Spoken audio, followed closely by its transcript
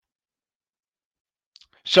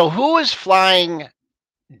So who is flying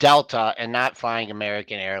Delta and not flying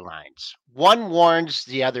American Airlines? One warns,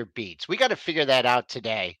 the other beats. We got to figure that out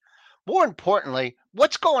today. More importantly,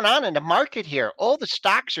 what's going on in the market here? All the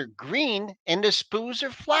stocks are green and the spoos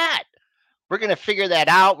are flat. We're going to figure that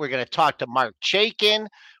out. We're going to talk to Mark Chaikin.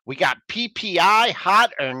 We got PPI,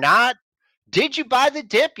 hot or not. Did you buy the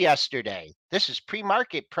dip yesterday? This is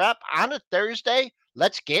pre-market prep on a Thursday.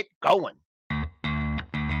 Let's get going.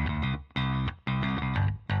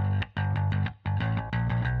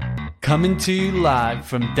 Coming to you live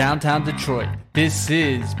from downtown Detroit, this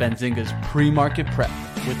is Benzinga's Pre-Market Prep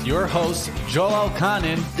with your hosts, Joel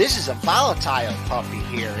Elconin. This is a volatile puppy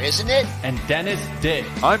here, isn't it? And Dennis Dick.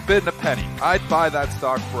 I'm bidding a penny. I'd buy that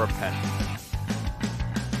stock for a penny.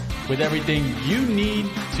 With everything you need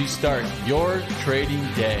to start your trading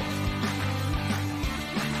day.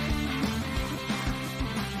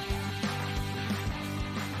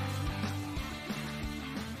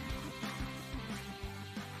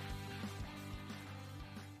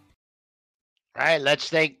 All right,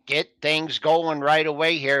 let's get things going right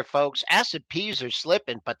away here, folks. S&Ps are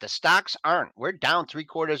slipping, but the stocks aren't. We're down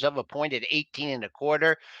 0.75 of a point at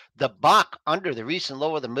 18.25. The buck under the recent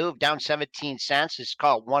low of the move, down 17 cents. It's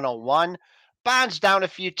called 101. Bonds down a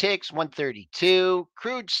few ticks, 132.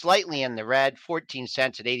 Crude slightly in the red, 14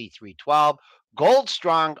 cents at 83.12. Gold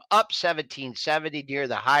strong, up 17.70 near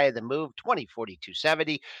the high of the move,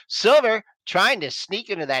 20.42.70. Silver trying to sneak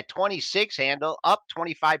into that 26 handle, up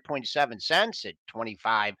 25.7 cents at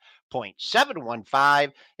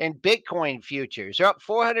 25.715. And Bitcoin futures are up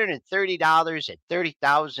 $430 at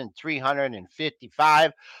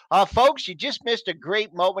 30,355. Folks, you just missed a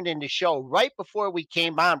great moment in the show. Right before we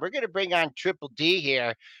came on, we're going to bring on Triple D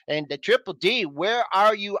here. And the Triple D, where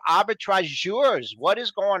are you arbitrageurs? What is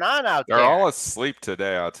going on out there? They're all asleep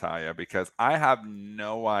today, I'll tell you, because I have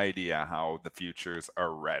no idea how the futures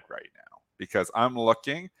are red right now. Because I'm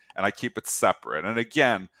looking and I keep it separate. And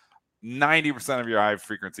again, 90% of your high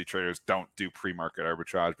frequency traders don't do pre-market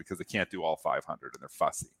arbitrage because they can't do all 500 and they're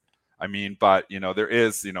fussy. I mean, but, there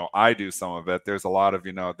is, I do some of it. There's a lot of,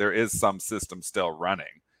 there is some system still running,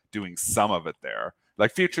 doing some of it there.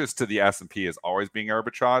 Like futures to the S&P is always being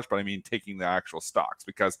arbitraged, but I mean taking the actual stocks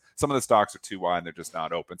because some of the stocks are too wide and they're just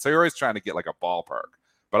not open. So you're always trying to get like a ballpark.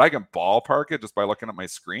 But I can ballpark it just by looking at my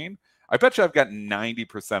screen. I bet you I've got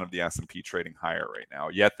 90% of the S&P trading higher right now,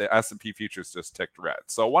 yet the S&P futures just ticked red.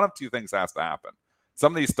 So one of two things has to happen.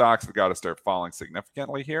 Some of these stocks have got to start falling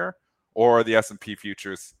significantly here, or the S&P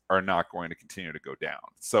futures are not going to continue to go down.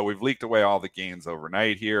 So we've leaked away all the gains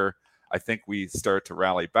overnight here. I think we start to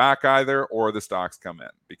rally back either, or the stocks come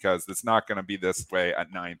in, because it's not going to be this way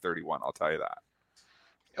at 9:31, I'll tell you that.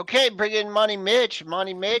 Okay, bring in Money Mitch.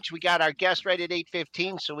 Money Mitch, we got our guest right at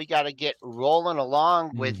 8:15, so we got to get rolling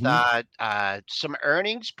along with some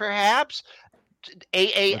earnings, perhaps.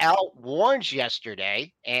 AAL warns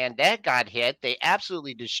yesterday, and that got hit. They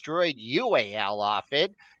absolutely destroyed UAL off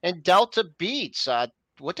it, and Delta beats.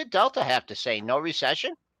 What did Delta have to say? No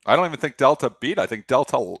recession? I don't even think Delta beat. I think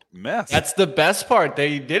Delta missed. That's the best part.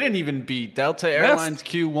 They didn't even beat. Delta Airlines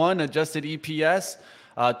Q1 adjusted EPS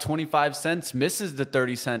 25 cents, misses the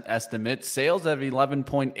 30-cent estimate. Sales of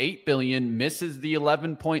 11.8 billion, misses the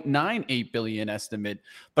 11.98 billion estimate.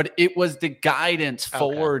 But it was the guidance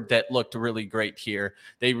forward that looked really great here.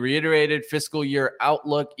 They reiterated fiscal year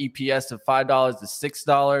outlook EPS of $5 to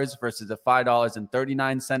 $6 versus a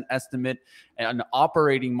 $5.39 estimate, and an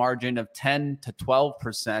operating margin of 10 to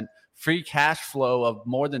 12%. Free cash flow of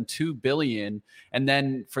more than $2 billion. And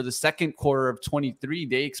then for the second quarter of 23,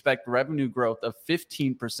 they expect revenue growth of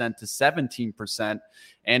 15% to 17%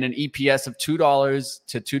 and an EPS of $2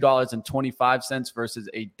 to $2.25 versus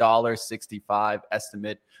a $1.65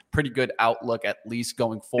 estimate. Pretty good outlook, at least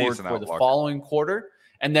going forward for the following quarter.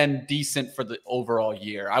 And then decent for the overall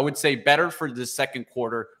year. I would say better for the second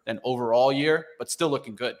quarter than overall year, but still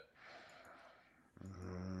looking good.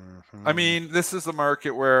 I mean, this is a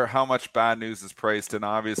market where how much bad news is priced, and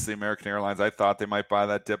obviously American Airlines, I thought they might buy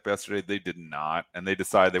that dip yesterday. They did not, and they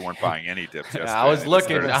decided they weren't buying any dips yesterday. I was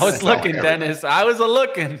looking, Dennis. I was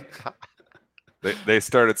looking. They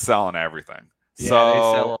started selling everything. Yeah, they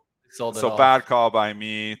sold it all. Bad call by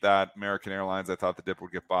me that American Airlines, I thought the dip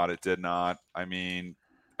would get bought. It did not. I mean,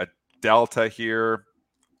 a Delta here,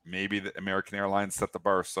 maybe the American Airlines set the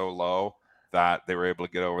bar so low that they were able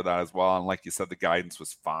to get over that as well. And like you said, the guidance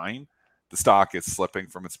was fine. The stock is slipping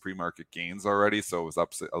from its pre-market gains already, so it was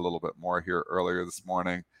up a little bit more here earlier this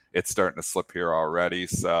morning. It's starting to slip here already.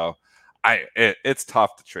 So it's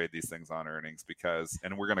tough to trade these things on earnings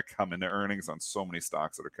and we're going to come into earnings on so many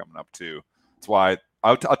stocks that are coming up too. That's why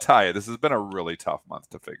I'll tell you, this has been a really tough month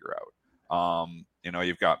to figure out.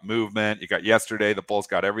 You've got movement. You got yesterday, the Bulls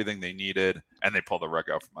got everything they needed, and they pulled the rug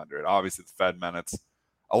out from under it. Obviously, the Fed minutes,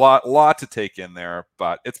 a lot to take in there,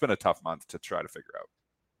 but it's been a tough month to try to figure out.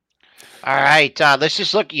 All right, let's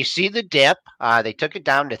just look. You see the dip. They took it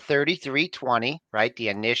down to 33.20, right? The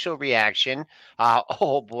initial reaction.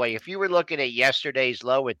 Oh boy, if you were looking at yesterday's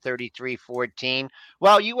low at 33.14,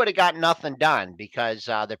 well, you would have got nothing done because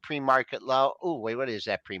the pre-market low. Oh wait, what is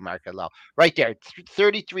that pre-market low? Right there,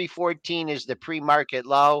 33.14 is the pre-market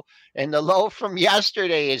low, and the low from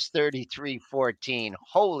yesterday is 33.14.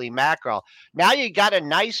 Holy mackerel! Now you got a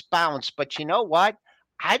nice bounce, but you know what?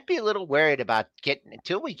 I'd be a little worried about getting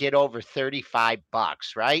until we get over $35,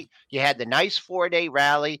 right? You had the nice 4-day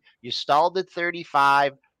rally, you stalled at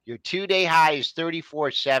 35, your 2-day high is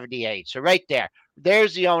 34.78. So right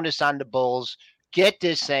there's the onus on the Bulls. Get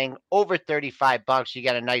this thing over $35, you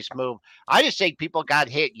got a nice move. I just think people got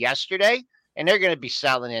hit yesterday and they're going to be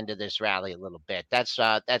selling into this rally a little bit. That's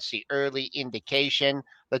the early indication.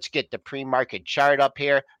 Let's get the pre-market chart up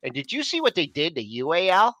here. And did you see what they did to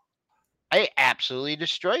UAL? I absolutely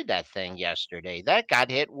destroyed that thing yesterday. That got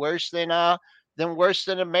hit worse than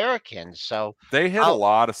Americans. So they hit a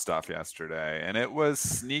lot of stuff yesterday, and it was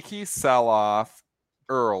sneaky sell-off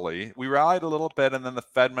early. We rallied a little bit, and then the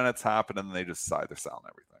Fed minutes happened, and they just decided they're selling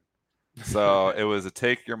everything. So it was a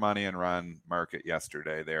take your money and run market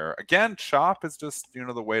yesterday there. Again, chop is just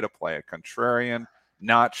the way to play it. Contrarian,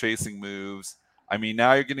 not chasing moves. I mean,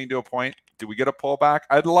 now you're getting to a point. Do we get a pullback?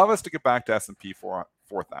 I'd love us to get back to S&P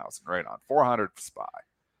 4,000, right on 400 SPY.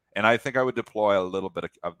 And I think I would deploy a little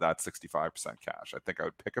bit of that 65% cash. I think I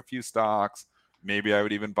would pick a few stocks. Maybe I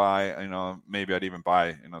would even buy,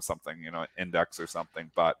 something, index or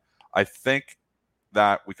something. But I think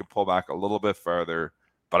that we could pull back a little bit further.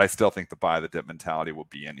 But I still think the buy the dip mentality will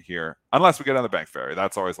be in here, unless we get on the bank ferry.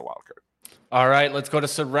 That's always a wild card. All right, let's go to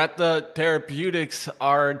Sarepta Therapeutics,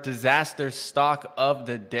 our disaster stock of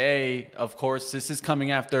the day. Of course, this is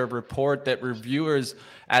coming after a report that reviewers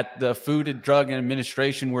at the Food and Drug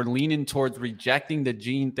Administration were leaning towards rejecting the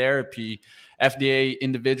gene therapy. FDA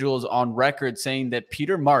individuals on record saying that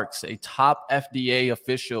Peter Marks, a top FDA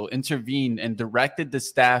official, intervened and directed the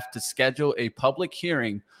staff to schedule a public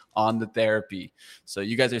hearing on the therapy. So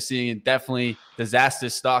you guys are seeing definitely disaster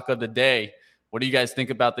stock of the day. What do you guys think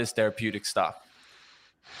about this therapeutic stock?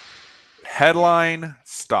 Headline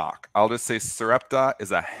stock. I'll just say Sarepta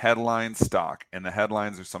is a headline stock, and the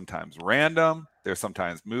headlines are sometimes random. They're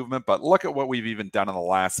sometimes movement, but look at what we've even done in the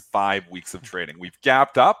last 5 weeks of trading. We've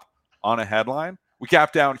gapped up on a headline. We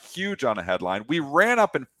gapped down huge on a headline. We ran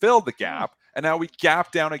up and filled the gap, and now we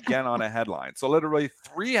gapped down again on a headline. So literally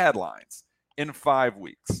 3 headlines in 5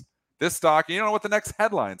 weeks. This stock, you don't know what the next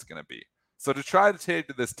headline is going to be. So to try to take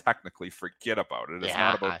this technically, forget about it. It's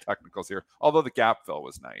not about technicals here, although the gap fill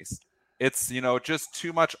was nice. It's, just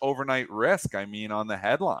too much overnight risk, on the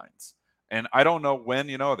headlines. And I don't know when,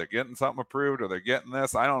 they're getting something approved or they're getting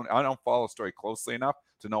this. I don't follow the story closely enough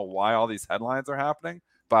to know why all these headlines are happening.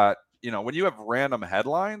 But, when you have random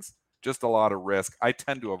headlines, just a lot of risk. I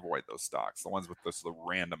tend to avoid those stocks, the ones with the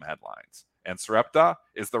random headlines. And Sarepta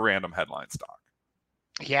is the random headline stock.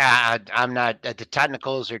 Yeah, I'm not. The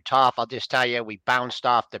technicals are tough. I'll just tell you, we bounced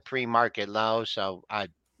off the pre-market low, so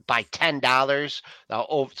by $10.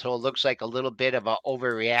 So it looks like a little bit of an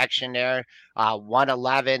overreaction there.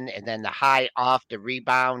 111, and then the high off the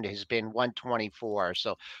rebound has been 124.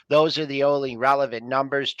 So those are the only relevant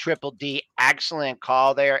numbers. Triple D, excellent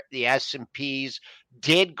call there. The S&Ps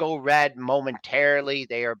did go red momentarily.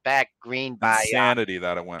 They are back green by insanity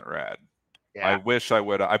that it went red. Yeah. I wish I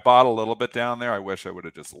would have. I bought a little bit down there. I wish I would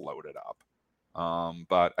have just loaded up.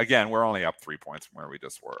 But again, we're only up 3 points from where we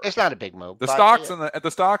just were. It's not a big move. The stocks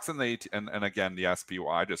and again the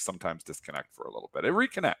SPY just sometimes disconnect for a little bit. It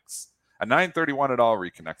reconnects at 9:31. It all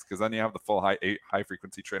reconnects because then you have the full high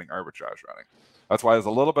frequency trading arbitrage running. That's why there's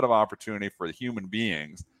a little bit of opportunity for the human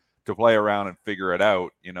beings to play around and figure it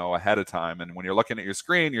out, ahead of time. And when you're looking at your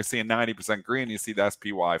screen, you're seeing 90% green. You see the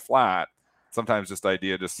SPY flat. Sometimes just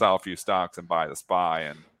sell a few stocks and buy the SPY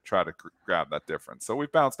and try to grab that difference. So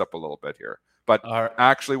we've bounced up a little bit here. But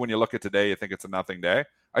actually, when you look at today, you think it's a nothing day.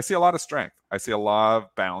 I see a lot of strength. I see a lot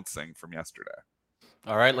of bouncing from yesterday.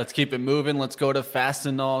 All right, let's keep it moving. Let's go to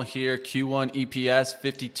Fastenal here. Q1 EPS,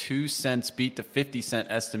 52 cents, beat the 50-cent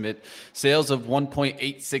estimate. Sales of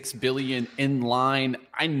 $1.86 billion in line.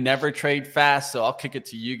 I never trade fast, so I'll kick it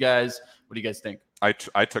to you guys. What do you guys think? I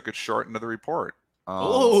took it short into the report.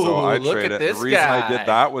 So I traded. The reason I did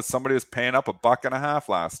that was somebody was paying up $1.50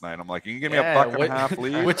 last night. I'm like, you can give me $1.50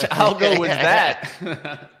 lead? Which algo was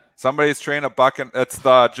that? Somebody's trading a buck, and it's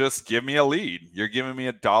the just give me a lead. You're giving me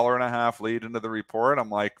 $1.50 lead into the report.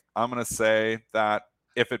 I'm like, I'm going to say that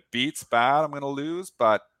if it beats bad, I'm going to lose.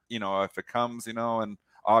 But, if it comes, and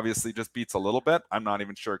obviously just beats a little bit, I'm not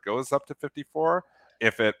even sure it goes up to 54.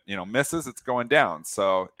 If it, misses, it's going down.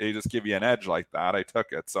 So they just give you an edge like that. I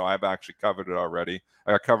took it. So I've actually covered it already.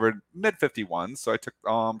 I got covered mid 51. So I took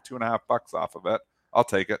 $2.50 off of it. I'll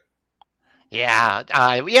take it. Yeah,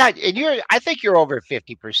 and I think you're over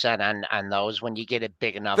 50% on those when you get it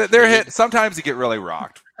big enough. They're hit. Sometimes you get really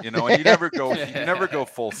rocked, and you never go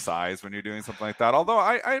full size when you're doing something like that. Although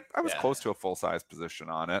I was close to a full size position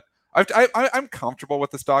on it. I'm comfortable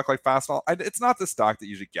with the stock like Fastenal. It's not the stock that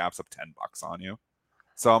usually gaps up $10 on you.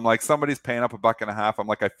 So I'm like, somebody's paying up $1.50. I'm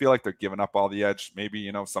like, I feel like they're giving up all the edge.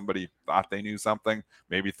 Maybe, somebody thought they knew something.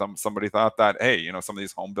 Maybe somebody thought that, hey, some of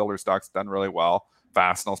these home builder stocks done really well.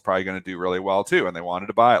 Fastenal's probably going to do really well too. And they wanted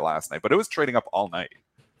to buy it last night, but it was trading up all night.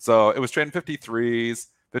 So it was trading 53s,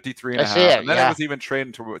 53 and a half. And then it was even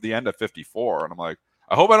trading to the end of 54. And I'm like,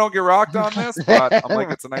 I hope I don't get rocked on this, but I'm like,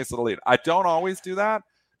 it's a nice little lead. I don't always do that.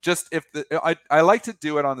 Just if I like to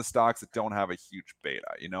do it on the stocks that don't have a huge beta,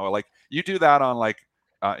 like you do that on like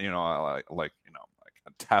a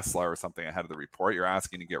Tesla or something ahead of the report, you're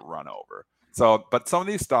asking to get run over. So, but some of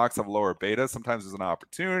these stocks have lower beta. Sometimes there's an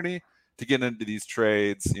opportunity to get into these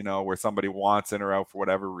trades, where somebody wants in or out for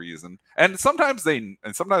whatever reason. And sometimes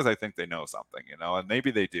I think they know something, and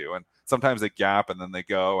maybe they do. And sometimes they gap and then they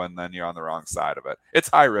go and then you're on the wrong side of it. It's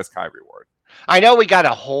high risk, high reward. I know we got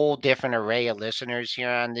a whole different array of listeners here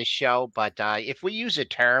on this show, but if we use a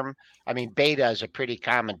term, I mean, beta is a pretty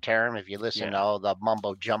common term if you listen to all the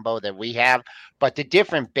mumbo jumbo that we have, but the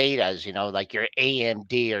different betas, like your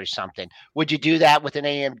AMD or something, would you do that with an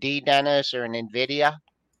AMD, Dennis, or an NVIDIA?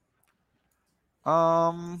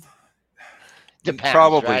 Depends,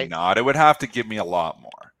 probably right? not. It would have to give me a lot more.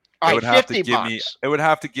 It would have to give me. It would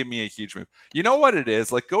have to give me a huge move. You know what it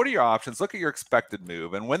is? Like, go to your options, look at your expected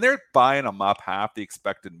move, and when they're buying them up half the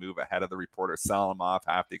expected move ahead of the report, or selling them off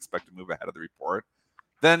half the expected move ahead of the report,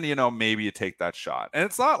 then maybe you take that shot. And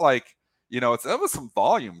it's not like it was some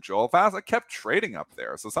volume, Joel. Fast, I kept trading up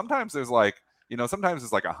there. So sometimes there's like. Sometimes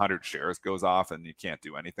it's like 100 shares goes off and you can't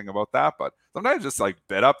do anything about that. But sometimes just like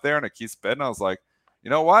bid up there and it keeps bidding. I was like, you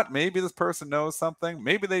know what? Maybe this person knows something.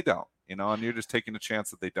 Maybe they don't, and you're just taking a chance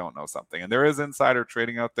that they don't know something. And there is insider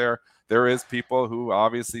trading out there. There is people who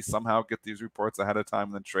obviously somehow get these reports ahead of time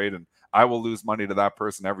and then trade. And I will lose money to that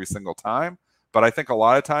person every single time. But I think a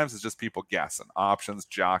lot of times it's just people guessing, options,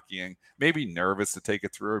 jockeying, maybe nervous to take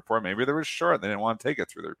it through a report. Maybe they were short. They didn't want to take it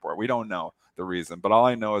through the report. We don't know the reason. But all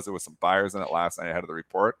I know is there was some buyers in it last night ahead of the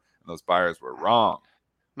report, and those buyers were wrong.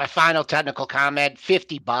 My final technical comment,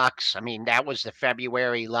 $50. I mean, that was the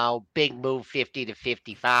February low. Big move, 50 to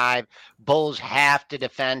 55. Bulls have to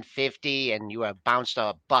defend 50, and you have bounced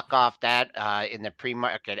a buck off that in the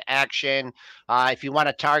pre-market action. If you want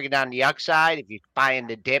to target on the upside, if you buy in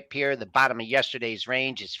the dip here, the bottom of yesterday's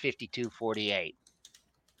range is 52.48.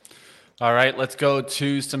 All right, let's go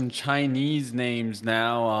to some Chinese names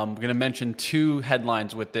now. I'm going to mention two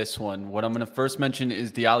headlines with this one. What I'm going to first mention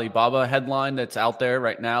is the Alibaba headline that's out there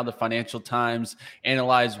right now. The Financial Times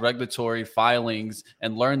analyzed regulatory filings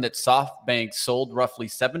and learned that SoftBank sold roughly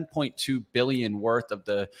 $7.2 billion worth of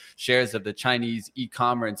the shares of the Chinese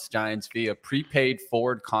e-commerce giants via prepaid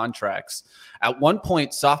forward contracts. At one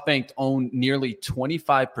point, SoftBank owned nearly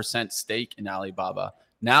 25% stake in Alibaba.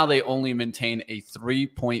 Now they only maintain a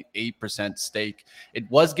 3.8% stake. It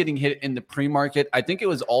was getting hit in the pre-market. I think it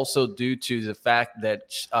was also due to the fact that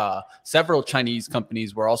several Chinese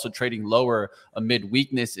companies were also trading lower amid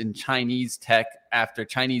weakness in Chinese tech after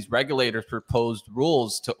Chinese regulators proposed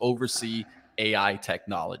rules to oversee AI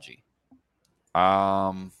technology.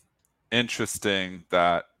 Interesting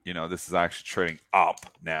that, this is actually trading up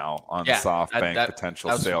now on the SoftBank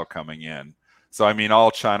potential sale coming in. So, I mean,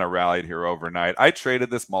 all China rallied here overnight. I traded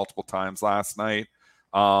this multiple times last night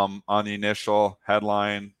on the initial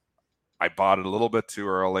headline. I bought it a little bit too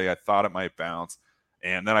early. I thought it might bounce.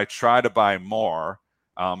 And then I tried to buy more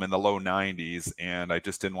in the low 90s, and I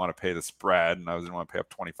just didn't want to pay the spread. And I didn't want to pay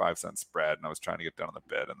up 25-cent spread. And I was trying to get done on the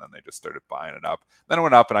bid, and then they just started buying it up. Then it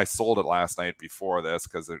went up, and I sold it last night before this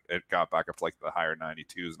because it got back up to like the higher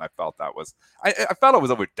 92s. And I felt that was, I felt it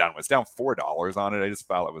was overdone. It was down $4 on it. I just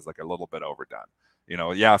felt it was like a little bit overdone.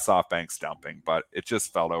 SoftBank's dumping, but it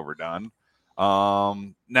just felt overdone.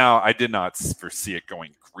 Now I did not foresee it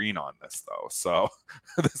going green on this though. So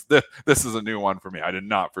this is a new one for me. I did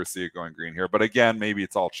not foresee it going green here, but again, maybe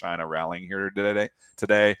it's all China rallying here today.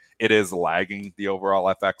 It is lagging the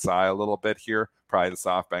overall FXI a little bit here. Probably the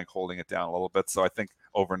SoftBank holding it down a little bit. So I think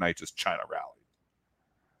overnight just China rallied.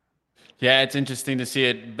 Yeah, it's interesting to see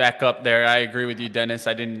it back up there. I agree with you, Dennis.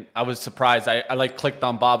 I was surprised. I like clicked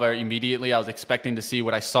on BABA immediately. I was expecting to see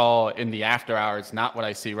what I saw in the after hours, not what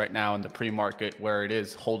I see right now in the pre-market, where it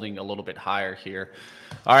is holding a little bit higher here.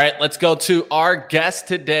 All right, let's go to our guest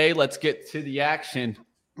today. Let's get to the action.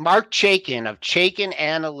 Mark Chaikin of Chaikin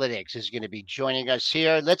Analytics is going to be joining us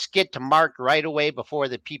here. Let's get to Mark right away before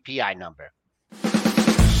the PPI number.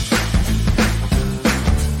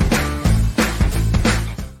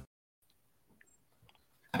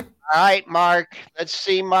 All right, Mark. Let's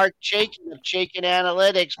see Mark Chaikin of Chaikin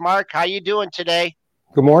Analytics. Mark, how you doing today?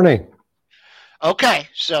 Good morning. Okay,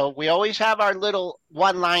 so we always have our little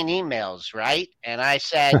one-line emails, right? And I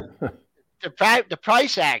said the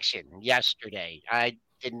price action yesterday. I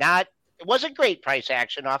did not. It was a great price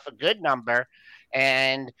action off a good number,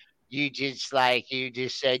 and you just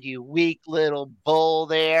said, you weak little bull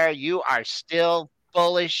there. You are still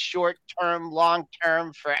bullish, short term, long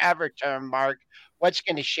term, forever term, Mark. What's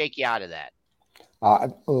going to shake you out of that?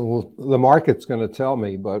 Well, the market's going to tell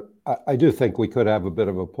me, but I do think we could have a bit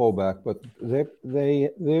of a pullback. But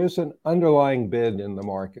there's an underlying bid in the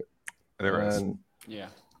market. There is. Yeah.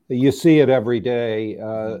 You see it every day.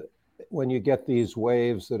 When you get these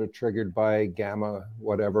waves that are triggered by gamma,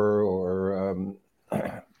 whatever, or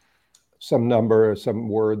some number, some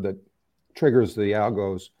word that triggers the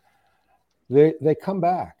algos, they come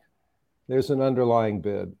back. There's an underlying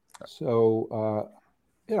bid. So,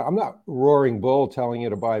 I'm not roaring bull telling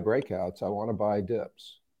you to buy breakouts. I want to buy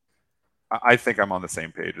dips. I think I'm on the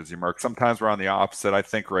same page as you, Mark. Sometimes we're on the opposite. I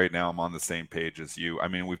think right now I'm on the same page as you. I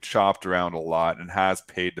mean, we've chopped around a lot and has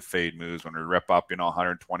paid to fade moves. When we rip up,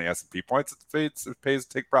 120 S&P points, it pays to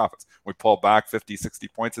take profits. We pull back 50, 60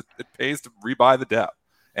 points, it pays to rebuy the dip.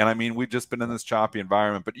 And I mean, we've just been in this choppy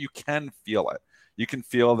environment, but you can feel it. You can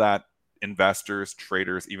feel that investors,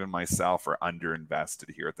 traders, even myself are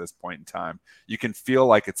underinvested here at this point in time. You can feel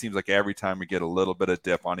like it seems like every time we get a little bit of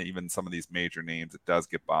dip on even some of these major names, it does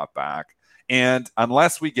get bought back. And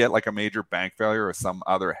unless we get like a major bank failure or some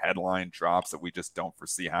other headline drops that we just don't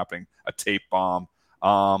foresee happening, a tape bomb,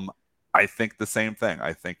 I think the same thing.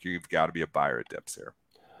 I think you've got to be a buyer of dips here.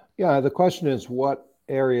 Yeah, the question is, what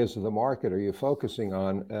areas of the market are you focusing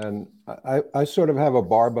on? And I sort of have a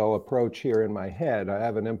barbell approach here in my head. I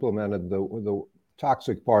haven't implemented the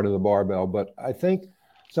toxic part of the barbell, but I think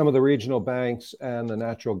some of the regional banks and the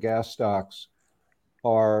natural gas stocks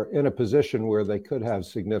are in a position where they could have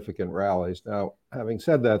significant rallies. Now, having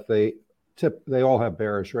said that, they all have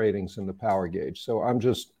bearish ratings in the power gauge. So I'm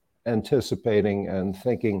just anticipating and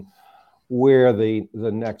thinking where the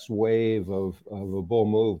next wave of a bull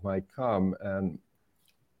move might come. And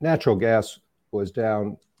natural gas was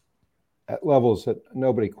down at levels that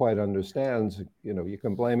nobody quite understands. You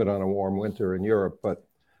can blame it on a warm winter in Europe, but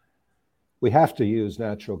we have to use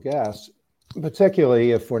natural gas, particularly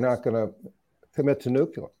if we're not going to commit to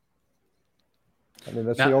nuclear. I mean,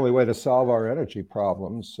 that's the only way to solve our energy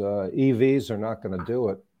problems. EVs are not going to do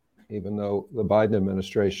it, even though the Biden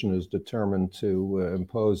administration is determined to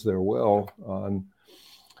impose their will on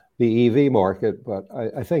the EV market. But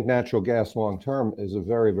I think natural gas long-term is a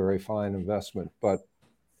very, very fine investment. But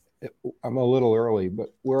I'm a little early.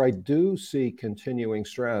 But where I do see continuing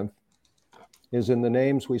strength is in the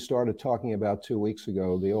names we started talking about 2 weeks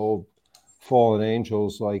ago, the old fallen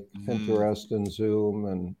angels like Pinterest and Zoom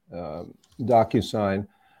and DocuSign.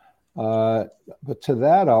 But to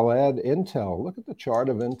that, I'll add Intel. Look at the chart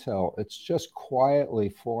of Intel. It's just quietly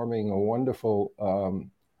forming a wonderful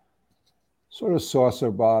sort of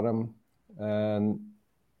saucer bottom and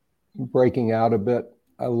breaking out a bit.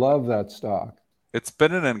 I love that stock. It's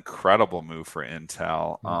been an incredible move for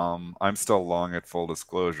Intel. I'm still long at full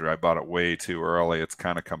disclosure. I bought it way too early. It's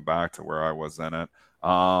kind of come back to where I was in it.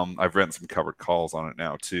 I've written some covered calls on it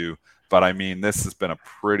now too. But I mean, this has been a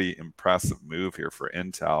pretty impressive move here for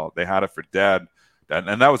Intel. They had it for dead.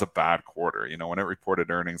 And that was a bad quarter. When it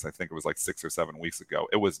reported earnings, I think it was like 6 or 7 weeks ago.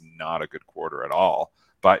 It was not a good quarter at all.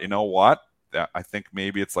 But you know what? I think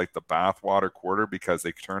maybe it's like the bathwater quarter because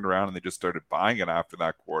they turned around and they just started buying it after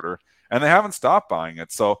that quarter. And they haven't stopped buying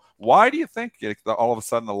it. So why do you think all of a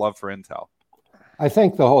sudden the love for Intel? I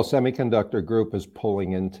think the whole semiconductor group is pulling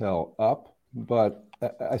Intel up. But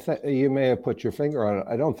I think you may have put your finger on it.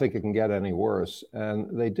 I don't think it can get any worse. And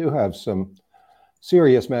they do have some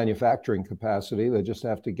serious manufacturing capacity. They just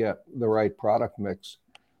have to get the right product mix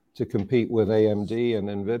to compete with AMD and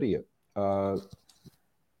NVIDIA.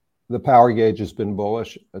 The power gauge has been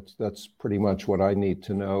bullish. That's pretty much what I need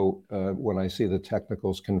to know. When I see the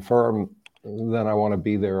technicals confirm, then I want to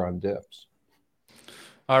be there on dips.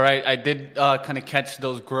 All right, I did kind of catch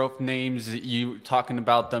those growth names. You talking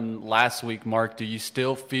about them last week, Mark. Do you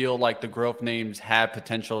still feel like the growth names have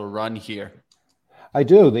potential to run here? I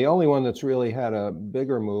do. The only one that's really had a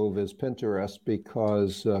bigger move is Pinterest,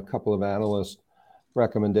 because a couple of analyst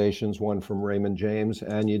recommendations, one from Raymond James,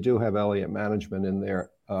 and you do have Elliott Management in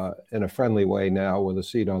there in a friendly way now with a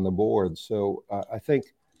seat on the board. So I think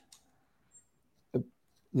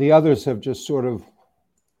the others have just sort of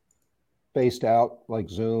spaced out, like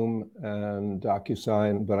Zoom and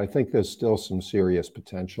DocuSign, but I think there's still some serious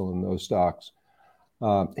potential in those stocks.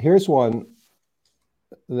 Here's one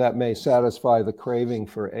that may satisfy the craving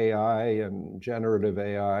for AI and generative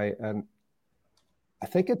AI, and I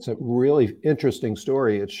think it's a really interesting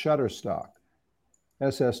story. It's Shutterstock,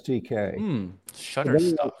 SSTK.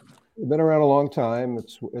 Shutterstock. It's been around a long time.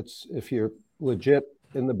 It's if you're legit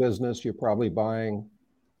in the business, you're probably buying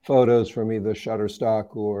photos from either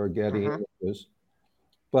Shutterstock or Getty Images,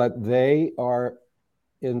 but they are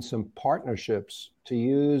in some partnerships to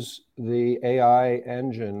use the AI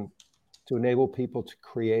engine to enable people to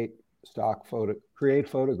create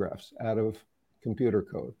photographs out of computer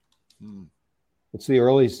code. It's the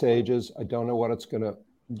early stages. I don't know what it's going to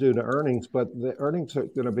do to earnings, but the earnings are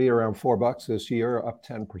going to be around $4 this year, up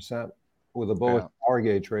 10% with a bullish power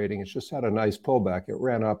gauge rating. It's just had a nice pullback. It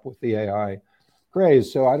ran up with the AI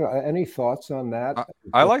craze. So any thoughts on that?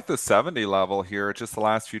 I like the 70 level here. Just the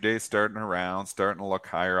last few days starting to look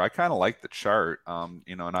higher. I kind of like the chart, and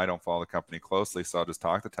I don't follow the company closely, so I'll just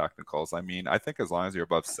talk the technicals. I mean, I think as long as you're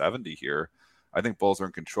above 70 here, I think bulls are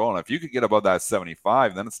in control. And if you could get above that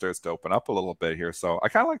 75, then it starts to open up a little bit here. So I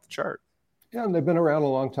kind of like the chart. Yeah, and they've been around a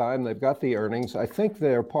long time. They've got the earnings. I think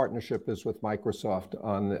their partnership is with Microsoft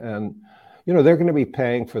and they're going to be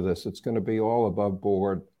paying for this. It's going to be all above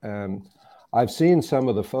board. And I've seen some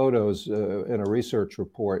of the photos in a research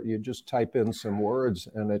report. You just type in some words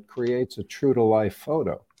and it creates a true to life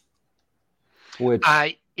photo, which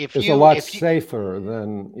is a lot safer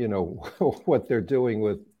than, what they're doing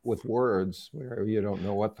with words, where you don't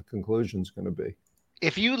know what the conclusion is going to be.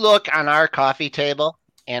 If you look on our coffee table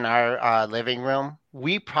in our living room,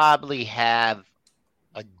 we probably have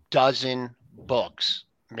a dozen books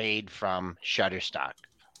made from Shutterstock.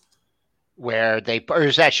 Or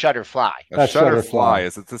is that Shutterfly? That's Shutterfly.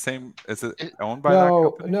 Is it the same? Is it owned by that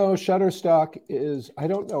company? No, Shutterstock is, I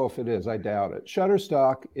don't know if it is. I doubt it.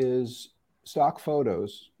 Shutterstock is stock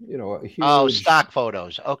photos, a huge stock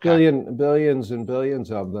photos. Okay. Billions and billions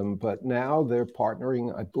of them. But now they're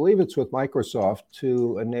partnering, I believe it's with Microsoft,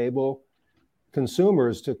 to enable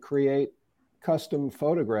consumers to create custom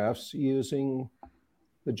photographs using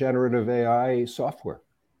the generative AI software.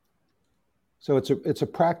 So it's a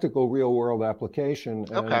practical real world application.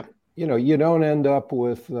 And, you don't end up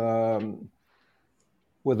with a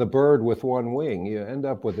bird with one wing. You end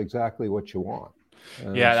up with exactly what you want.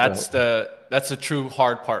 And that's the true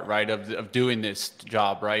hard part, right, of doing this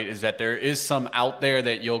job, right, is that there is some out there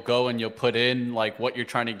that you'll go and you'll put in like what you're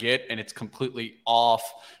trying to get, and it's completely off.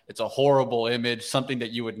 It's a horrible image, something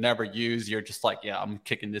that you would never use. You're just like, I'm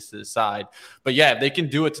kicking this to the side. But yeah, they can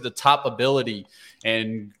do it to the top ability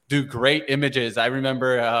and do great images. I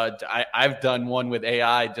remember I've done one with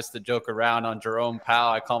AI just to joke around on Jerome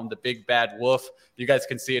Powell. I call him the big bad wolf. You guys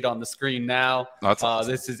can see it on the screen now. That's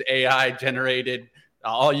awesome. This is AI generated.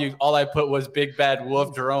 All I put was big bad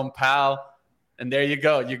wolf Jerome Powell, and there you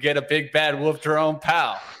go. You get a big bad wolf Jerome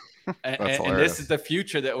Powell. And this is the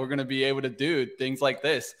future that we're going to be able to do things like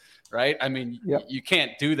this, right? I mean, you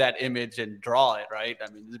can't do that image and draw it, right? I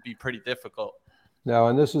mean, it'd be pretty difficult. No,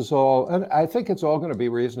 and this is all, and I think it's all going to be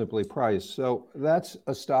reasonably priced. So that's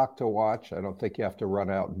a stock to watch. I don't think you have to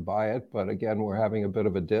run out and buy it, but again, we're having a bit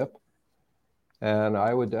of a dip, and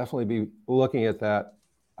I would definitely be looking at that.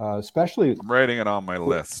 Especially, I'm writing it on my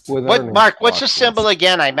list. Mark, what's the symbol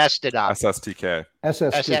again? I messed it up. SSTK.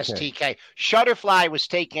 Shutterfly was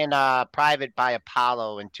taken private by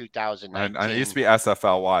Apollo in 2019. And it used to be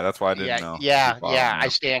SFLY. That's why I didn't know. Yeah.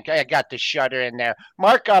 I got the shutter in there.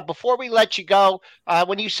 Mark, before we let you go,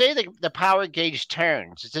 when you say the power gauge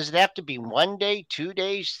turns, does it have to be 1 day, 2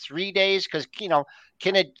 days, 3 days? Because,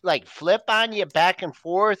 can it like flip on you back and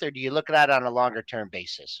forth, or do you look at that on a longer term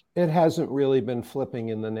basis? It hasn't really been flipping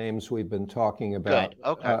in the names we've been talking about. Good.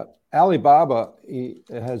 Okay. Alibaba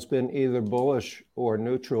has been either bullish or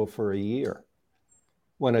neutral for a year.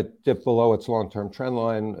 When it dipped below its long-term trend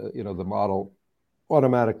line, the model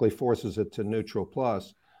automatically forces it to neutral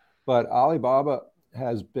plus. But Alibaba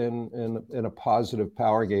has been in a positive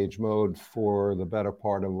power gauge mode for the better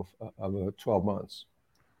part of 12 months.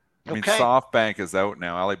 I mean, Okay. SoftBank is out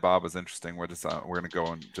now. Alibaba's interesting. We're going to go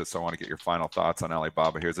and I want to get your final thoughts on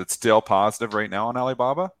Alibaba here. Is it still positive right now on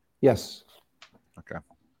Alibaba? Yes. Okay.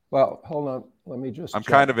 Well, hold on. Let me just I'm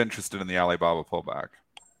check. kind of interested in the Alibaba pullback.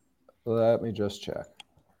 Let me just check.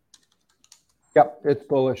 Yep, it's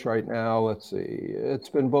bullish right now. Let's see. It's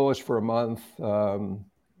been bullish for a month.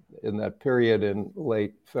 In that period in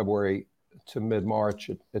late February to mid-March,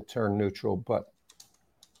 it turned neutral, but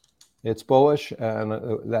it's bullish, and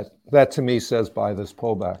that to me says buy this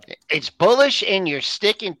pullback. It's bullish, and you're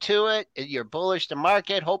sticking to it. You're bullish the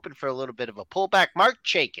market, hoping for a little bit of a pullback. Mark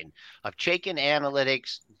Chaikin of Chaikin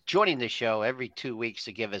Analytics joining the show every 2 weeks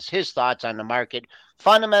to give us his thoughts on the market,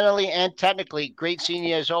 fundamentally and technically. Great seeing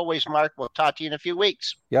you as always, Mark. We'll talk to you in a few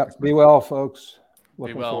weeks. Yep, be well, folks.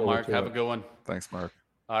 Be well, Mark. Have a good one. Thanks, Mark.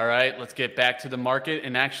 All right, let's get back to the market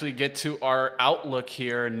and actually get to our outlook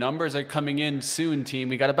here. Numbers are coming in soon, team.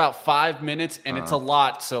 We got about 5 minutes, and it's a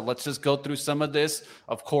lot. So let's just go through some of this.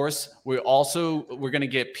 Of course, we're going to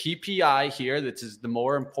get PPI here. This is the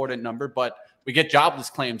more important number, but we get jobless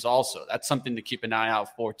claims also. That's something to keep an eye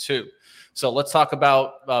out for too. So let's talk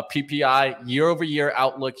about PPI. Year-over-year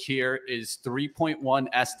outlook here is 3.1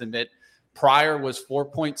 estimate. Prior was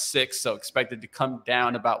 4.6, so expected to come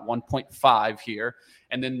down about 1.5 here.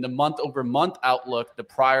 And then the month-over-month outlook, the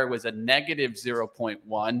prior was a negative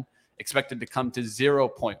 0.1, expected to come to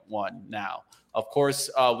 0.1 now. Of course,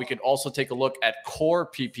 we could also take a look at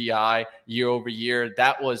core PPI year over year.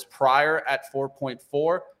 That was prior at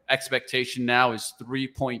 4.4. Expectation now is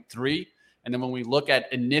 3.3. And then when we look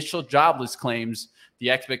at initial jobless claims,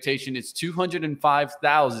 the expectation is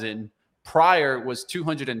 205,000. Prior was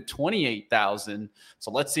 228,000.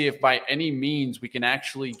 So let's see if by any means we can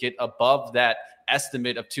actually get above that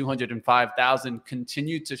estimate of 205,000,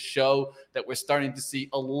 continue to show that we're starting to see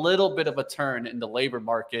a little bit of a turn in the labor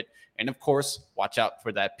market. And of course, watch out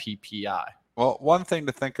for that PPI. Well, one thing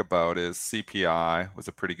to think about is CPI was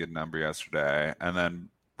a pretty good number yesterday. And then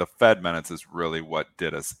the Fed minutes is really what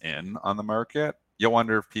did us in on the market. You'll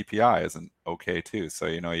wonder if PPI isn't okay too. So,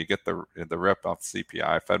 you get the rip off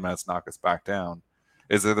CPI, Fed minutes knock us back down.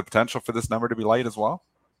 Is there the potential for this number to be light as well?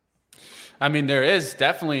 I mean, there is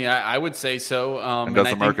definitely. I would say so. And does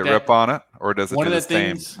the market rip on it, or does it do the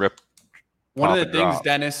same rip? One of the things,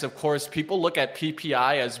 Dennis, of course, people look at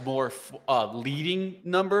PPI as more leading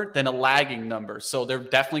number than a lagging number. So they're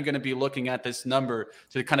definitely going to be looking at this number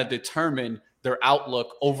to kind of determine their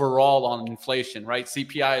outlook overall on inflation, right?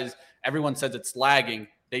 CPI is, everyone says it's lagging.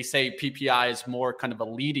 They say PPI is more kind of a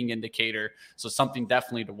leading indicator. So something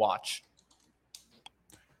definitely to watch.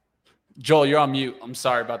 Joel, you're on mute. I'm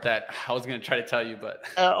sorry about that. I was going to try to tell you, but.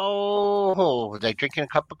 They're drinking a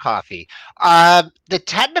cup of coffee. The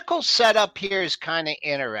technical setup here is kind of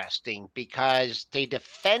interesting because they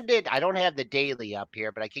defended. I don't have the daily up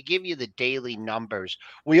here, but I could give you the daily numbers.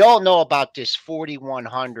 We all know about this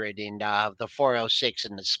 4,100 in the 406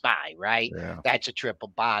 in the SPY, right? Yeah. That's a triple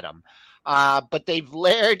bottom. But they've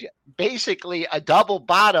layered basically a double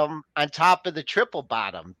bottom on top of the triple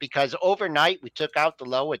bottom because overnight we took out the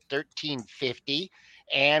low at 1350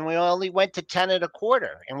 and we only went to 10.25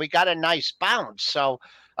 and we got a nice bounce. So,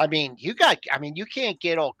 you can't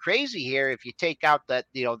get all crazy here if you take out the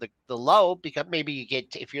low, because maybe you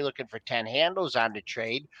get, if you're looking for 10 handles on the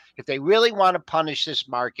trade, if they really want to punish this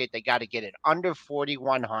market, they got to get it under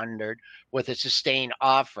 4,100 with a sustained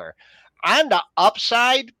offer. On the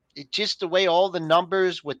upside, just the way all the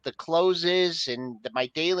numbers with the closes and my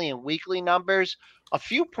daily and weekly numbers, a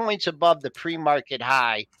few points above the pre-market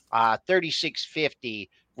high, 3650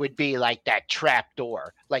 would be like that trap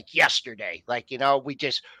door, like yesterday. Like, we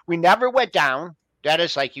never went down. That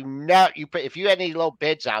is like, if you had any low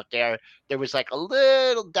bids out there, there was like a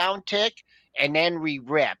little down tick and then we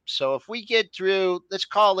rip. So if we get through, let's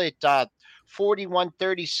call it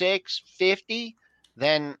 4136.50,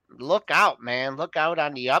 then look out, man. Look out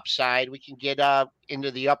on the upside. We can get into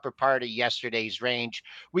the upper part of yesterday's range.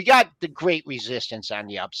 We got the great resistance on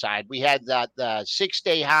the upside. We had the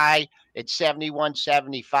 6-day high at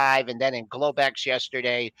 71.75, and then in Globex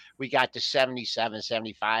yesterday, we got to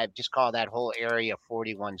 77.75. Just call that whole area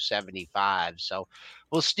 41.75. So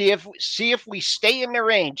we'll see if we stay in the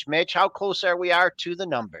range, Mitch. How close are we to the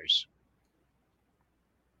numbers?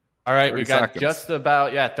 All right, we got just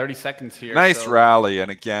about 30 seconds here. Nice rally,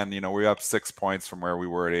 and again, we're up 6 points from where we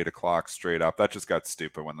were at 8 o'clock straight up. That just got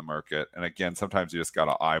stupid when the market. And again, sometimes you just got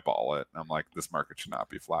to eyeball it. And I'm like, this market should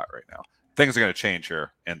not be flat right now. Things are going to change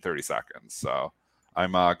here in 30 seconds. So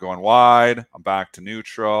I'm going wide. I'm back to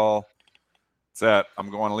neutral. That's it.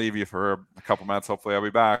 I'm going to leave you for a couple minutes. Hopefully, I'll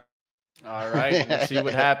be back. All right, we'll see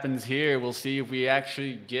what happens here. We'll see if we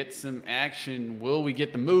actually get some action. Will we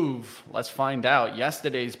get the move? Let's find out.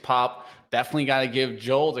 Yesterday's pop, definitely got to give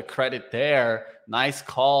Joel the credit there. Nice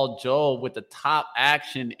call, Joel, with the top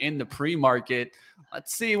action in the pre-market.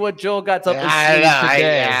 Let's see what Joel got up his sleeve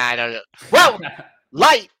today. I don't know. Well,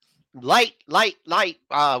 light. We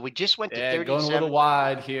just went to 37. Going a little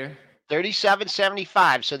wide here.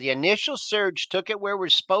 37.75. So the initial surge took it where we're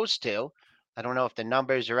supposed to. I don't know if the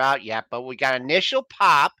numbers are out yet, but we got initial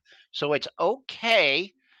pop, so it's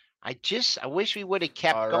okay. I wish we would have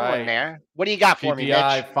kept going there. What do you got for me, Mitch?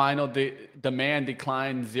 PPI final demand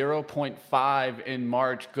declined 0.5 in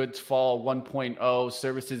March. Goods fall 1.0.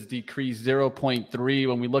 Services decreased 0.3.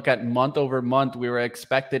 When we look at month over month, we were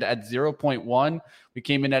expected at 0.1. We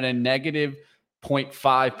came in at a negative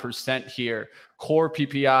 0.5% here. Core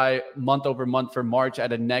PPI month over month for March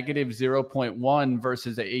at a negative 0.1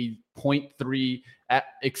 versus a 0.3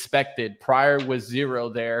 expected. Prior was 0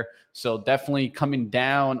 there. So definitely coming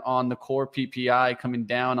down on the core PPI, coming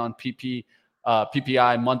down on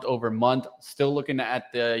PPI month over month. Still looking at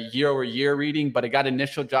the year over year reading, but I got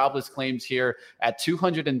initial jobless claims here at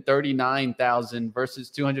 239,000 versus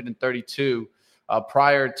 232.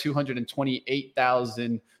 Prior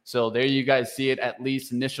 228,000. So there you guys see it, at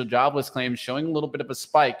least initial jobless claims showing a little bit of a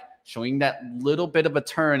spike, showing that little bit of a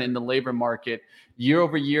turn in the labor market. Year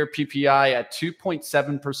over year PPI at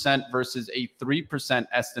 2.7% versus a 3%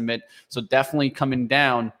 estimate. So definitely coming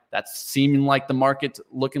down. That's seeming like the market's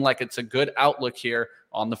looking like it's a good outlook here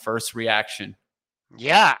on the first reaction.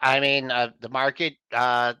 Yeah, I mean, the market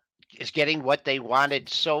is getting what they wanted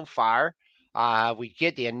so far. We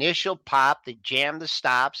get the initial pop, they jam the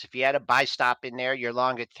stops. If you had a buy stop in there, you're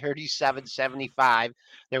long at 37.75.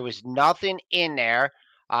 There was nothing in there.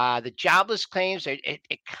 The jobless claims,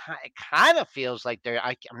 it kind of feels like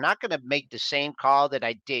I'm not going to make the same call that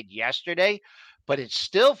I did yesterday, but it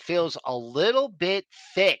still feels a little bit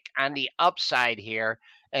thick on the upside here.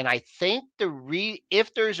 And I think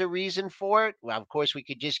if there's a reason for it, well, of course, we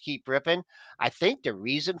could just keep ripping. I think the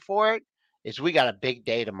reason for it is we got a big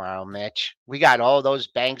day tomorrow, Mitch. We got all those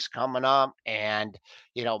banks coming up, and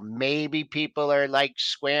maybe people are like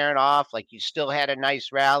squaring off. Like, you still had a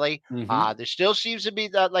nice rally. There still seems to be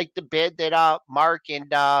the bid that Mark and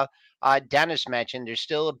Dennis mentioned. There's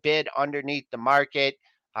still a bid underneath the market.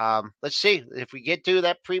 Let's see if we get to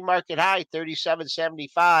that pre-market high,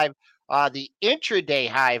 37.75. The intraday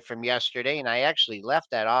high from yesterday, and I actually left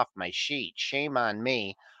that off my sheet. Shame on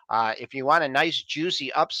me. If you want a nice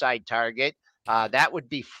juicy upside target, that would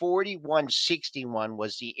be 41.61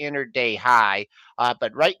 was the intraday high.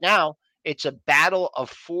 But right now, it's a battle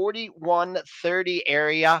of 41.30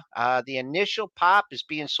 area. The initial pop is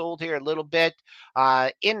being sold here a little bit.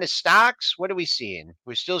 In the stocks, what are we seeing?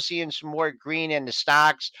 We're still seeing some more green in the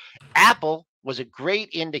stocks. Apple was a great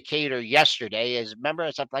indicator yesterday. Remember, I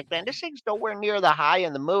was like, man, this thing's nowhere near the high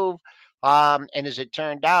in the move. And as it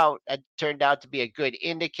turned out to be a good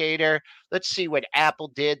indicator. Let's see what Apple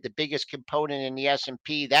did. The biggest component in the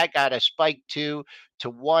S&P, that got a spike to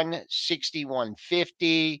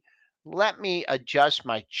 161.50. Let me adjust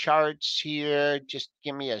my charts here. Just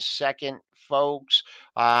give me a second, folks.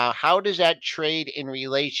 How does that trade in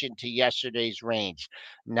relation to yesterday's range?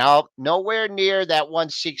 No, nowhere near that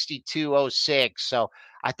 162.06. So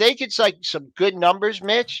I think it's like some good numbers,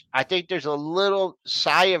 Mitch. I think there's a little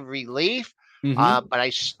sigh of relief, but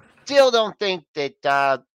I still don't think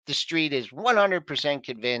that the street is 100%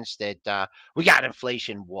 convinced that we got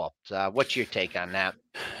inflation whooped. What's your take on that?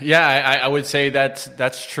 Yeah, I would say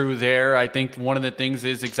that's true there. I think one of the things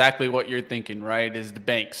is exactly what you're thinking, right, is the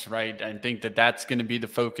banks, right? I think that's going to be the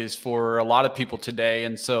focus for a lot of people today.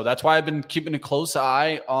 And so that's why I've been keeping a close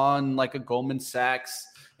eye on like a Goldman Sachs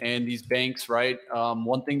and these banks, right?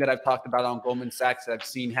 One thing that I've talked about on Goldman Sachs that I've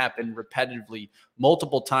seen happen repetitively,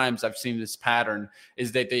 multiple times I've seen this pattern,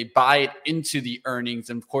 is that they buy it into the earnings.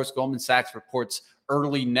 And of course, Goldman Sachs reports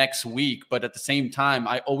early next week. But at the same time,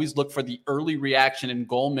 I always look for the early reaction in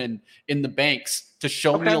Goldman in the banks to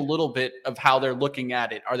show me a little bit of how they're looking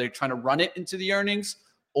at it. Are they trying to run it into the earnings,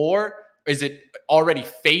 or is it already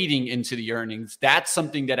fading into the earnings? That's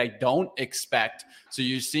something that I don't expect. So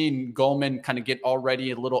you're seeing Goldman kind of get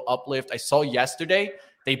already a little uplift. I saw yesterday,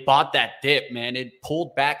 they bought that dip, man. It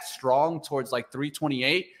pulled back strong towards like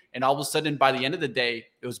 328. And all of a sudden, by the end of the day,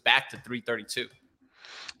 it was back to 332.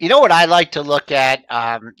 You know what I like to look at,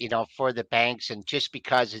 for the banks, and just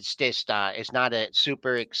because it's just it's not a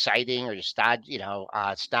super exciting or stock,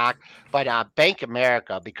 but Bank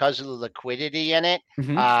America, because of the liquidity in it,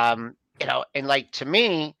 and like, to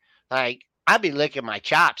me, like, I'd be licking my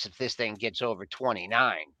chops if this thing gets over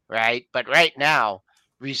 29, right? But right now,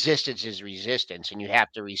 resistance is resistance, and you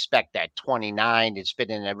have to respect that 29. It's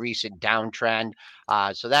been in a recent downtrend.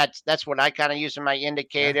 So that's what I kind of use in my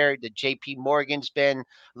indicator. The JP Morgan's been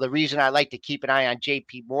the reason I like to keep an eye on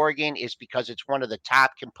JP Morgan is because it's one of the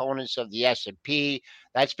top components of the S&P.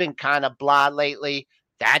 That's been kind of blah lately.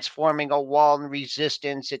 That's forming a wall and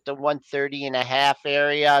resistance at the 130.5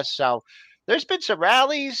 area. So there's been some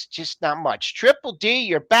rallies, just not much. Triple D,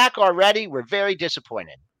 you're back already. We're very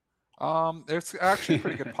disappointed. There's actually a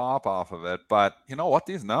pretty good pop off of it, but you know what?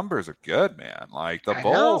 These numbers are good, man. Like the I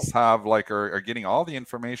Bulls know. have are getting all the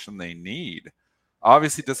information they need.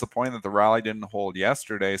 Obviously disappointed that the rally didn't hold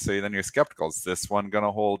yesterday, so then you're skeptical. Is this one going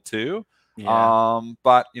to hold too? Yeah.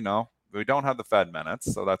 But you know, we don't have the Fed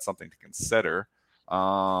minutes, so that's something to consider.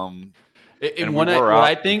 And we what were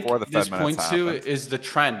I up before the think this Fed minutes points to happened. is the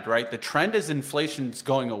trend, right? The trend is inflation's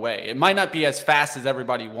going away. It might not be as fast as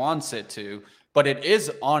everybody wants it to, but it is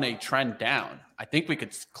on a trend down. I think we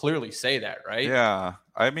could clearly say that, right? Yeah.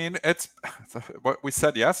 I mean, it's what we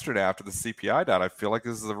said yesterday after the CPI data. I feel like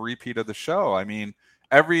this is a repeat of the show. I mean,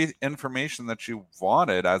 every information that you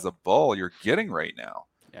wanted as a bull, you're getting right now.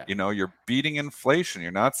 Yeah. You know, you're beating inflation.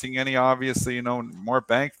 You're not seeing any, obviously, you know, more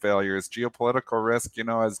bank failures, geopolitical risk, you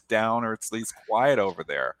know, as down or at least quiet over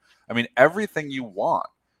there. I mean, everything you want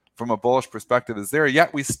from a bullish perspective is there,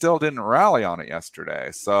 yet we still didn't rally on it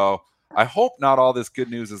yesterday. So I hope not all this good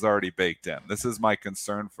news is already baked in. This is my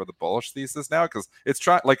concern for the bullish thesis now, because it's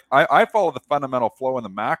trying, like, I follow the fundamental flow and the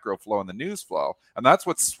macro flow and the news flow, and that's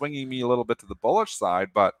what's swinging me a little bit to the bullish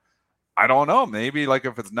side. But I don't know. Maybe like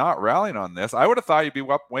if it's not rallying on this, I would have thought you'd be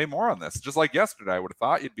up way more on this. Just like yesterday, I would have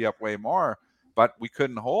thought you'd be up way more, but we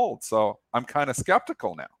couldn't hold. So I'm kind of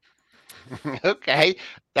skeptical now. Okay,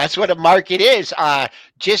 that's what a market is.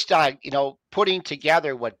 Just putting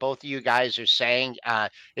together what both of you guys are saying.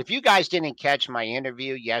 If you guys didn't catch my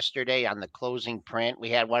interview yesterday on the closing print, we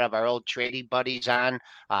had one of our old trading buddies on,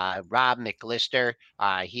 Rob McLister.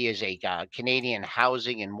 He is a Canadian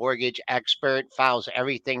housing and mortgage expert, follows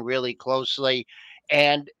everything really closely,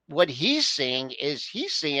 and what he's seeing is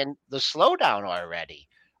he's seeing the slowdown already.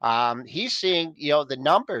 He's seeing, the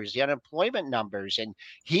numbers, the unemployment numbers, and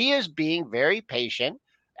he is being very patient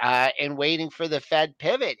and waiting for the Fed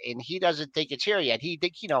pivot. And he doesn't think it's here yet. He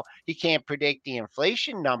think, he can't predict the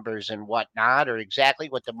inflation numbers and whatnot, or exactly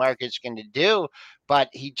what the market's going to do. But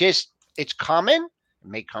it's coming. It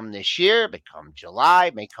may come this year, it may come July,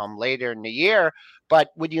 it may come later in the year. But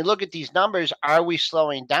when you look at these numbers, are we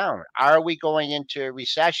slowing down? Are we going into a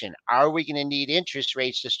recession? Are we going to need interest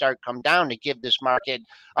rates to start come down to give this market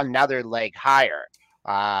another leg higher?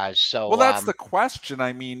 Well, that's the question.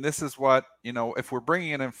 I mean, this is what, if we're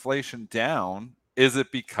bringing in inflation down, is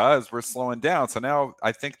it because we're slowing down? So now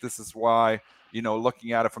I think this is why,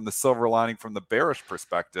 looking at it from the silver lining, from the bearish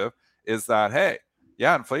perspective, is that, hey,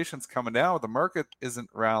 yeah, inflation's coming down, but the market isn't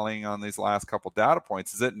rallying on these last couple data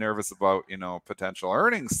points. Is it nervous about, potential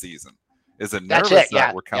earnings season? Is it nervous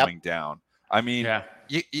that we're coming down? I mean,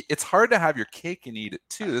 it's hard to have your cake and eat it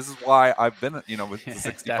too. This is why I've been, with the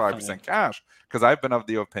 65% cash, because I've been of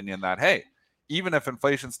the opinion that, hey, even if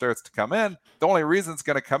inflation starts to come in, the only reason it's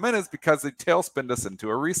going to come in is because they tailspinned us into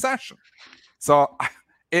a recession. So,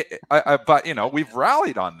 but we've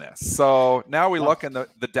rallied on this. So now we look and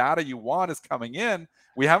the data you want is coming in.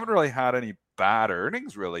 We haven't really had any bad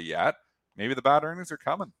earnings really yet. Maybe the bad earnings are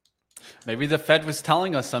coming. Maybe the Fed was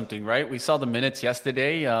telling us something, right? We saw the minutes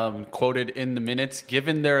yesterday, quoted in the minutes,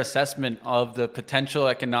 given their assessment of the potential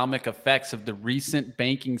economic effects of the recent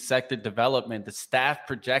banking sector development, the staff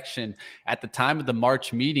projection at the time of the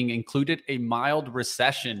March meeting included a mild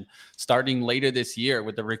recession starting later this year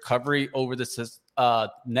with the recovery over the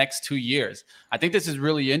next 2 years. I think this is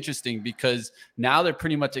really interesting because now they're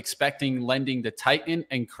pretty much expecting lending to tighten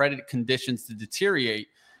and credit conditions to deteriorate.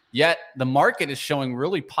 Yet the market is showing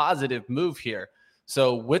really positive move here.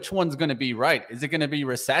 So which one's going to be right? Is it going to be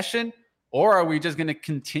recession, or are we just going to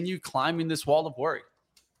continue climbing this wall of worry?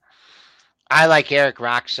 I like Eric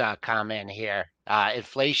Rock's comment here.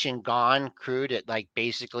 Inflation gone, crude at like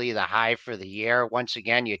basically the high for the year. Once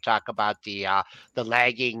again, you talk about the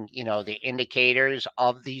lagging, the indicators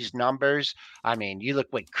of these numbers. I mean, you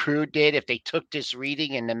look what crude did. If they took this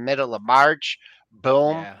reading in the middle of March,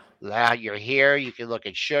 boom. Yeah. You're here. You can look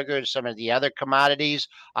at sugar and some of the other commodities.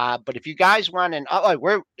 But if you guys want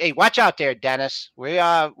hey, watch out there, Dennis.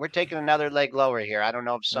 We're taking another leg lower here. I don't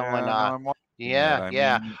know if someone.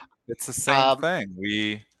 Mean, it's the same thing.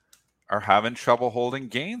 We are having trouble holding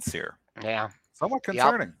gains here. Yeah. Somewhat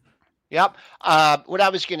concerning. Yep. What I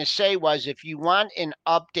was going to say was, if you want an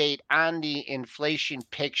update on the inflation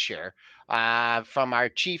picture, from our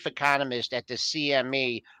chief economist at the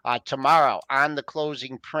CME tomorrow on the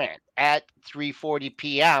closing print at 3:40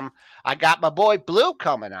 p.m. I got my boy Blue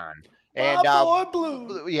coming on. And my boy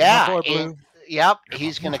Blue. Yeah. My boy Blue. Yep,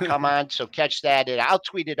 he's going to come on. So catch that. And I'll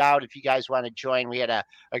tweet it out if you guys want to join. We had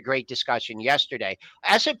a great discussion yesterday.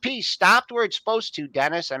 S&P stopped where it's supposed to,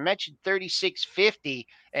 Dennis. I mentioned 3650,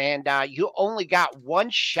 and you only got one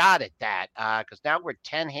shot at that because now we're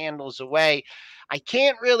 10 handles away. I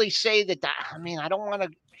can't really say that. I mean, I don't want to.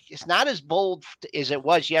 It's not as bold as it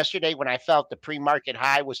was yesterday when I felt the pre-market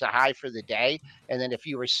high was the high for the day. And then if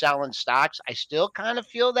you were selling stocks, I still kind of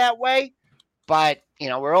feel that way. But,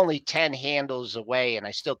 we're only 10 handles away, and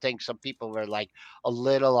I still think some people were like a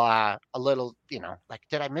little, like,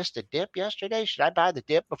 did I miss the dip yesterday? Should I buy the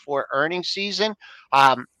dip before earnings season?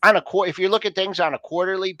 If you look at things on a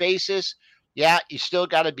quarterly basis, yeah, you still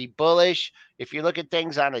got to be bullish. If you look at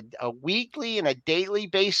things on a weekly and a daily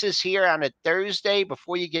basis here on a Thursday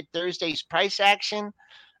before you get Thursday's price action,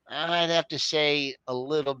 I'd have to say a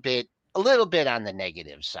little bit on the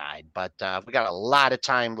negative side, but we got a lot of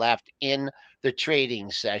time left in the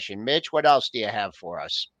trading session. Mitch, what else do you have for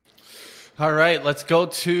us? All right, let's go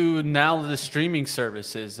to now the streaming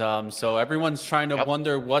services. So everyone's trying to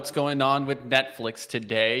wonder what's going on with Netflix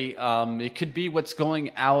today. It could be what's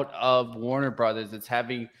going out of Warner Brothers. It's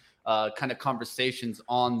having kind of conversations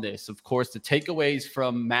on this. Of course, the takeaways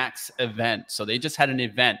from Max event. So they just had an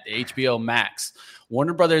event, the HBO Max.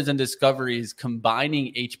 Warner Brothers and Discovery is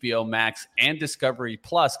combining HBO Max and Discovery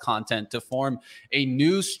Plus content to form a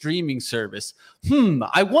new streaming service.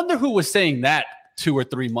 I wonder who was saying that 2 or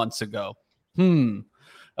 3 months ago.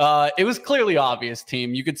 It was clearly obvious,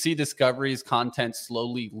 team. You could see Discovery's content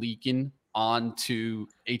slowly leaking onto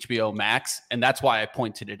HBO Max, and that's why I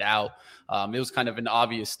pointed it out. It was kind of an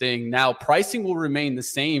obvious thing. Now, pricing will remain the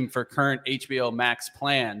same for current HBO Max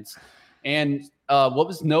plans. And what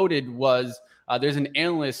was noted was there's an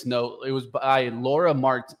analyst note. It was by Laura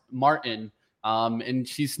Martin, and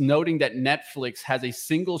she's noting that Netflix has a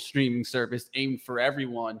single streaming service aimed for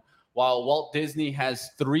everyone, while Walt Disney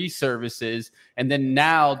has 3 services. And then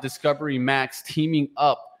now Discovery Max teaming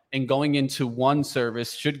up and going into one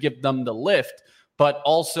service should give them the lift. But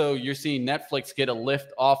also you're seeing Netflix get a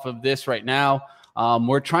lift off of this right now.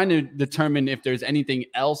 We're trying to determine if there's anything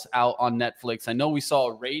else out on Netflix. I know we saw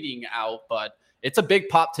a rating out, but it's a big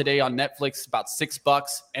pop today on Netflix, about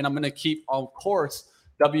 $6. And I'm going to keep, of course,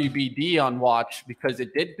 WBD on watch because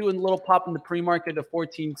it did do a little pop in the pre-market of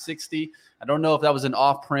 1460. I don't know if that was an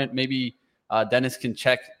off print. Maybe Dennis can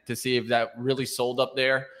check to see if that really sold up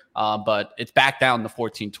there. But it's back down the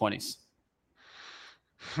 1420s.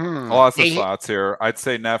 Lots of thoughts here. I'd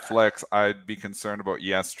say Netflix, I'd be concerned about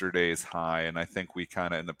yesterday's high, and I think we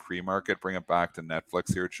kind of in the pre-market bring it back to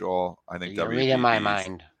Netflix here, Joel. I think you're reading my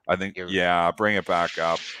mind. I think, bring it back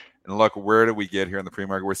up. And look, where did we get here in the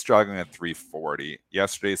pre-market? We're struggling at 340.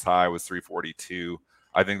 Yesterday's high was 342.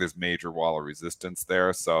 I think there's major wall of resistance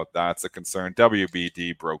there, so that's a concern.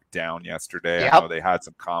 WBD broke down yesterday. I know they had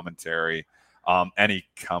some commentary. Any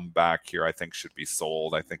comeback here, I think, should be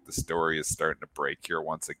sold. I think the story is starting to break here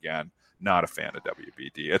once again. Not a fan of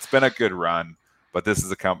WBD. It's been a good run, but this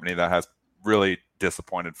is a company that has really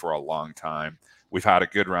disappointed for a long time. We've had a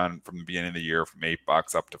good run from the beginning of the year, from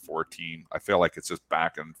 $8 up to 14. I feel like it's just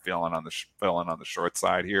back and filling on the short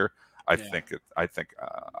side here. I don't like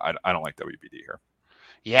WBD here.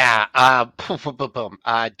 Yeah, WBD,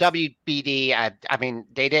 I mean,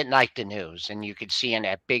 they didn't like the news, and you could see in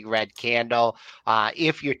that big red candle.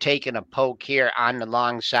 If you're taking a poke here on the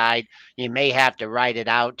long side, you may have to write it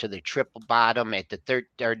out to the triple bottom at the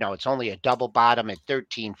it's only a double bottom at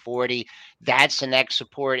 1340. That's the next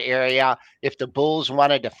support area. If the bulls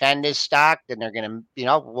want to defend this stock, then they're going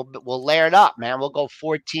to, we'll layer it up, man. We'll go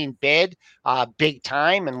 14 bid, big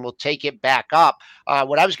time, and we'll take it back up.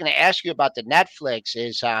 What I was going to ask you about the Netflix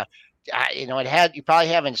is, you probably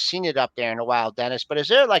haven't seen it up there in a while, Dennis, but is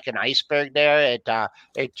there like an iceberg there at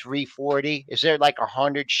 340? Is there like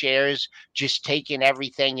 100 shares just taking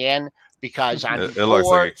everything in? Because it looks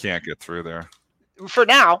like it can't get through there for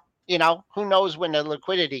now. Who knows when the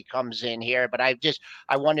liquidity comes in here, but I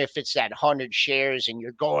wonder if it's that 100 shares and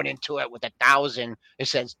you're going into it with 1,000, it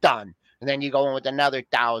says done. And then you go in with another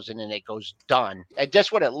 1,000 and it goes done. And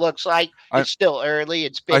just what it looks like. It's still early.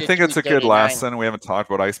 I think it's a good lesson. We haven't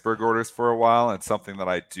talked about iceberg orders for a while. It's something that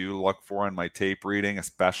I do look for in my tape reading,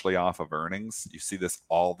 especially off of earnings. You see this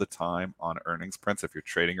all the time on earnings prints. If you're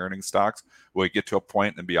trading earnings stocks, we get to a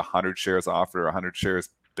point and be 100 shares offered or 100 shares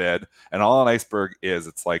bid. And all an iceberg is,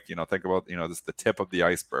 it's like, think about, this is the tip of the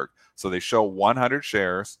iceberg. So they show 100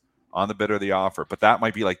 shares on the bid or the offer, but that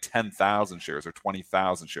might be like 10,000 shares or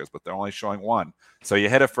 20,000 shares, but they're only showing one. So you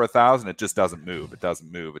hit it for 1,000, it just doesn't move. It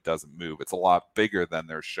doesn't move. It doesn't move. It's a lot bigger than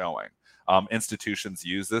they're showing. Institutions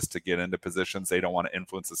use this to get into positions. They don't want to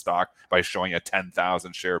influence the stock by showing a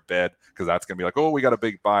 10,000 share bid, because that's going to be like, oh, we got a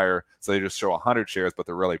big buyer. So they just show 100 shares, but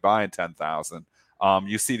they're really buying 10,000.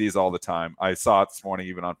 You see these all the time. I saw it this morning,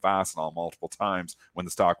 even on Fastenal, multiple times when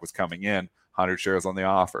the stock was coming in, 100 shares on the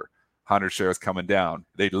offer, 100 shares coming down.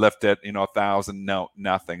 They lift it, 1,000, no,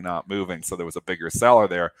 nothing, not moving. So there was a bigger seller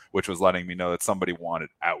there, which was letting me know that somebody wanted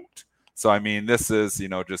out. So, I mean, this is,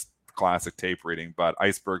 just classic tape reading, but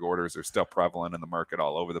iceberg orders are still prevalent in the market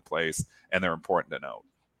all over the place, and they're important to note.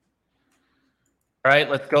 All right,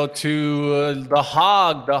 let's go to the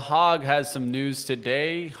Hog. The Hog has some news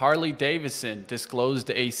today. Harley Davidson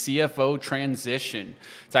disclosed a CFO transition.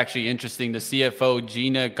 It's actually interesting. The CFO,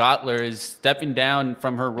 Gina Gottler, is stepping down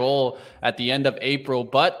from her role at the end of April,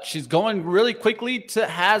 but she's going really quickly to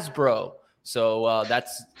Hasbro. So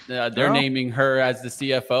they're naming her as the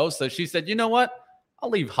CFO. So she said, you know what? I'll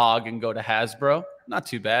leave Hog and go to Hasbro. Not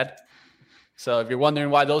too bad. So if you're wondering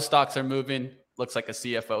why those stocks are moving, looks like a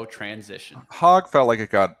CFO transition. Hog felt like it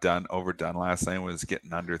got overdone last night. It was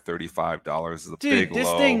getting under $35 is a big low. Dude,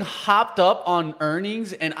 this thing hopped up on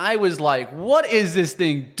earnings, and I was like, what is this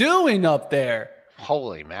thing doing up there?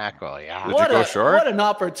 Holy mackerel, yeah. Did you go short? What an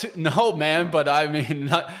opportunity. No, man, but I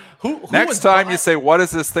mean, who next time you say, what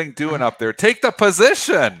is this thing doing up there? Take the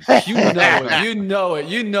position. You know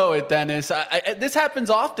it, Dennis. This happens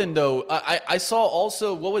often, though. I saw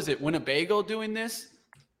also, what was it, Winnebago doing this?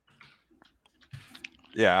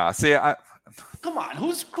 Yeah, see, come on,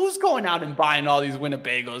 who's going out and buying all these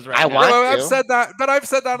Winnebagos right now? I've said that, but I've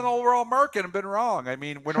said that in the overall market and been wrong. I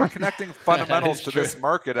mean, when we're connecting fundamentals to this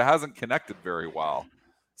market, it hasn't connected very well.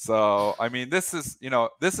 So, I mean, this is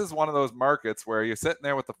one of those markets where you're sitting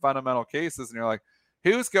there with the fundamental cases and you're like,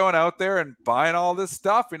 who's going out there and buying all this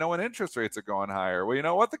stuff, when interest rates are going higher? Well, you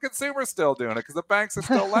know what? The consumer's still doing it because the banks are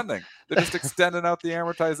still lending. They're just extending out the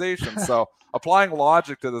amortization. So applying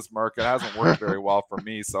logic to this market hasn't worked very well for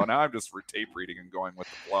me. So now I'm just tape reading and going with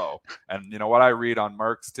the flow. And, what I read on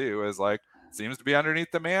Merck's too is like, seems to be underneath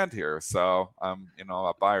demand here. So I'm,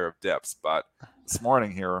 a buyer of dips. But this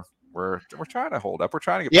morning here, we're trying to hold up. We're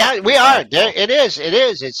trying to get. Yeah, we are. It is.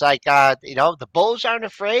 It's like the bulls aren't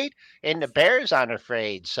afraid and the bears aren't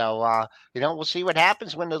afraid. So we'll see what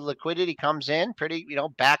happens when the liquidity comes in. Pretty,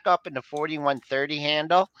 back up in the 41.30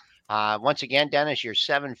 handle. Once again, Dennis, your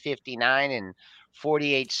 7:59 and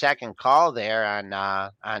 48-second call there on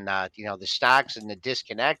the stocks and the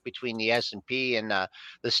disconnect between the S&P and the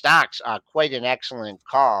stocks. Quite an excellent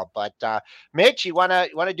call. But Mitch, you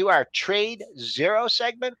wanna do our Trade Zero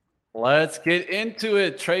segment? Let's get into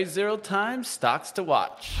it. Trade Zero time, stocks to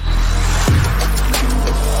watch.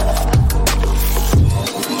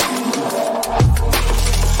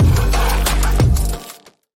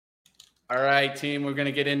 All right, team, we're going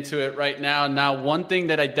to get into it right now. Now, one thing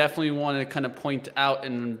that I definitely want to kind of point out,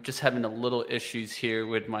 and I'm just having a little issues here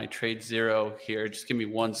with my Trade Zero here. Just give me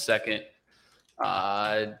 1 second.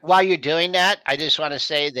 While you're doing that, I just want to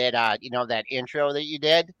say that, that intro that you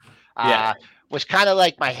did, was kind of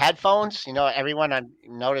like my headphones. Everyone, I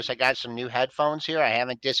noticed I got some new headphones here. I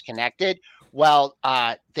haven't disconnected. Well,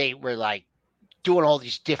 they were like doing all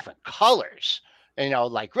these different colors,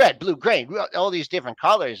 like red, blue, green, all these different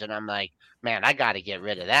colors. And I'm like, man, I got to get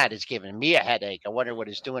rid of that. It's giving me a headache. I wonder what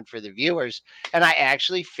it's doing for the viewers. And I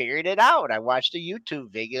actually figured it out. I watched a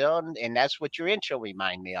YouTube video, and that's what your intro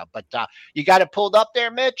reminded me of. But you got it pulled up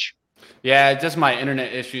there, Mitch? Yeah, just my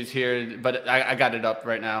internet issues here, but I got it up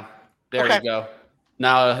right now. There Okay. you go.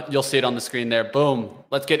 Now you'll see it on the screen there. Boom.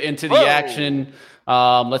 Let's get into the action.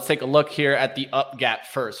 Let's take a look here at the up gap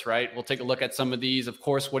first, right? We'll take a look at some of these. Of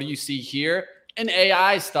course, what do you see here? An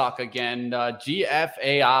AI stock again,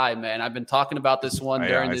 GFAI, man. I've been talking about this one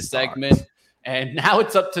during this segment, and now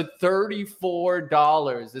it's up to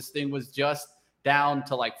 $34. This thing was just down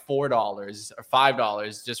to like $4 or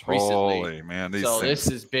 $5 just recently. Holy man. This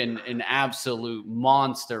has been an absolute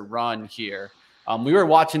monster run here. We were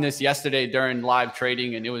watching this yesterday during live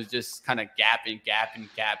trading, and it was just kind of gapping,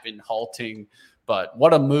 halting. But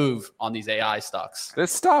what a move on these AI stocks.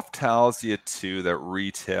 This stuff tells you, too, that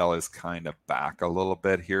retail is kind of back a little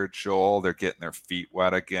bit here, Joel. They're getting their feet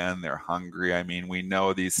wet again. They're hungry. I mean, we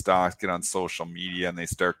know these stocks get on social media and they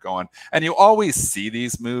start going. And you always see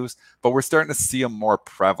these moves, but we're starting to see them more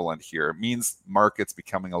prevalent here. It means markets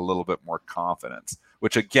becoming a little bit more confident,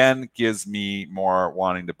 which, again, gives me more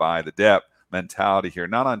wanting to buy the dip mentality here,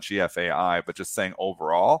 not on GFAI, but just saying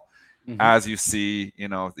overall. As you see,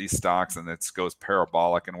 these stocks, and it goes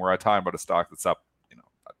parabolic, and we're talking about a stock that's up,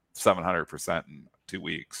 700% in 2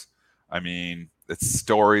 weeks. I mean, it's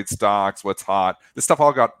storied stocks, what's hot. This stuff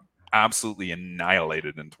all got absolutely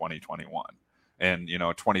annihilated in 2021 and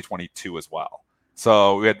 2022 as well.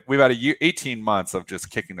 So we've had a year, 18 months of just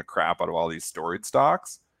kicking the crap out of all these storied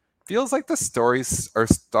stocks. Feels like the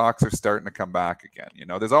stocks are starting to come back again.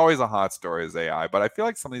 There's always a hot story as AI, but I feel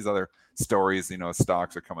like some of these other stories,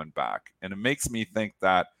 stocks are coming back, and it makes me think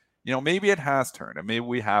that maybe it has turned, and maybe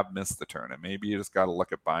we have missed the turn, and maybe you just got to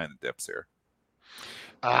look at buying the dips here.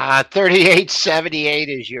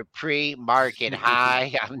 38.78 is your pre-market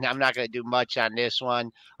high. I'm not going to do much on this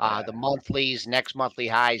one. The monthlies, next monthly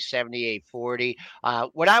high is 78.40.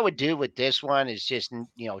 What I would do with this one is just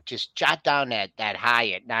jot down that high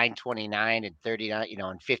at 9.29 and 39,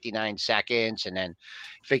 in 59 seconds, and then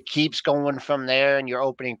if it keeps going from there in your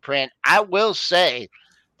opening print, I will say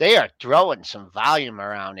they are throwing some volume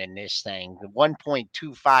around in this thing.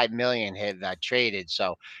 1.25 million have traded.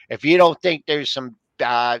 So if you don't think there's some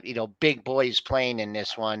big boys playing in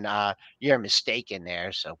this one, you're mistaken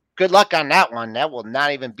there. So good luck on that one. That will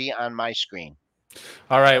not even be on my screen.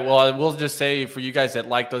 All right. Well, I will just say for you guys that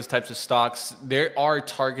like those types of stocks, they are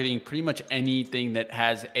targeting pretty much anything that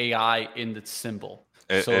has AI in the symbol.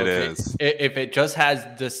 If it just has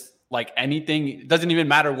this, like anything, it doesn't even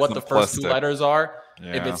matter what the first two letters are.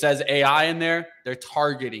 Yeah. If it says AI in there, they're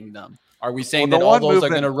targeting them. Are we saying that all those are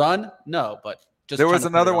going to run? No, but there was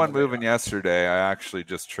another one moving yesterday. I actually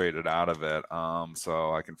just traded out of it,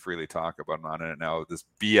 so I can freely talk about it on it now. This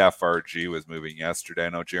BFRG was moving yesterday. I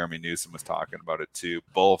know Jeremy Newsom was talking about it too.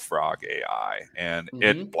 Bullfrog AI, and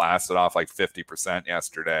it blasted off like 50%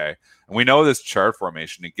 yesterday. And we know this chart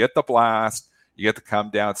formation. You get the blast, you get to come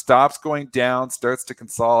down, stops going down, starts to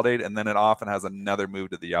consolidate, and then it often has another move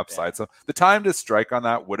to the upside. Yeah. So the time to strike on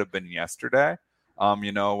that would have been yesterday.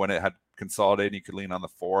 When it had consolidated, you could lean on the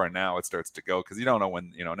 4, and now it starts to go because you don't know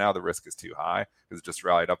when, now the risk is too high because it just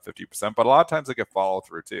rallied up 50%. But a lot of times they get follow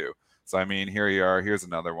through too. So, I mean, here you are. Here's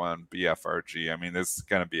another one, BFRG. I mean, there's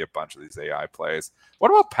going to be a bunch of these AI plays. What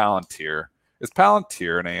about Palantir? Is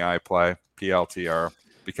Palantir an AI play, PLTR?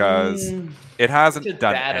 Because it hasn't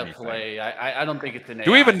done anything. Play. I don't think it's an AI.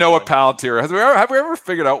 Do we even know what Palantir is? Have we ever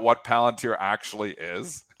figured out what Palantir actually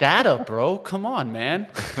is? Data, bro. Come on, man.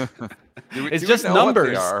 It's just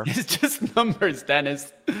numbers. It's just numbers,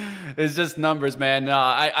 Dennis. It's just numbers, man.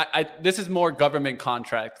 This is more government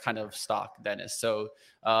contract kind of stock, Dennis. So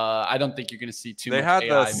I don't think you're going to see too much AI. They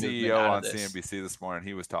had the CEO on CNBC this morning.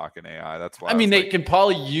 He was talking AI. That's why. I mean, they can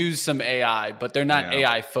probably use some AI, but they're not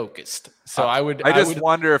AI focused. So I would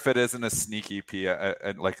wonder if it isn't a sneaky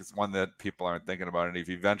like it's one that people aren't thinking about. And if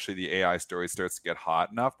eventually the AI story starts to get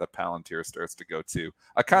hot enough, that Palantir starts to go too.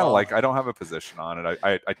 I kind of I don't have a position on it.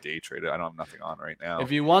 I day trade it. I don't have nothing on right now.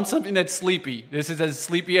 If you want something that's sleepy, this is as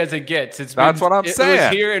sleepy as it gets. That's what I'm saying. It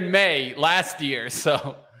was here in May last year,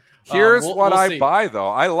 so. Here's what I buy, though.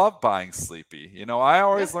 I love buying sleepy. I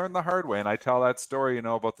always learn the hard way, and I tell that story,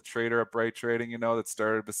 about the trader at Bright Trading, that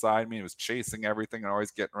started beside me and was chasing everything and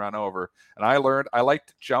always getting run over. And I learned I like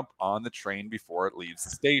to jump on the train before it leaves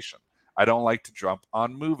the station. I don't like to jump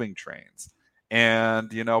on moving trains. And,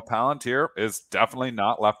 Palantir is definitely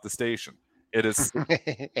not left the station. It is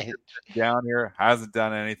down here, hasn't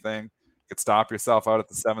done anything. Could stop yourself out at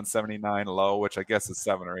the 779 low, which I guess is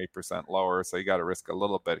 7 or 8% lower. So you got to risk a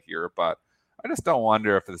little bit here. But I just don't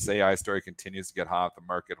wonder if this AI story continues to get hot, the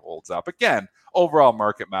market holds up. Again, overall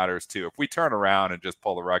market matters too. If we turn around and just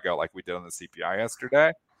pull the rug out like we did on the CPI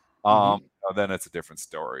yesterday, then it's a different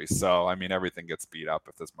story. So, I mean, everything gets beat up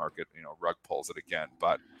if this market, rug pulls it again.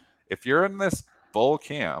 But if you're in this bull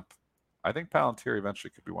camp, I think Palantir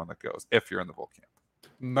eventually could be one that goes if you're in the bull camp.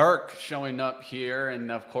 Merck showing up here,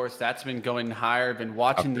 and of course that's been going higher. I've been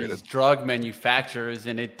watching these drug manufacturers,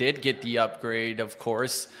 and it did get the upgrade, of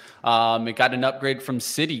course. It got an upgrade from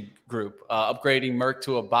Citigroup, upgrading Merck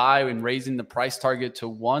to a buy and raising the price target to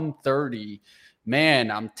 130.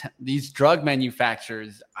 Man, these drug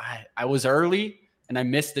manufacturers, I was early and I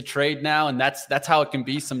missed the trade now, and that's how it can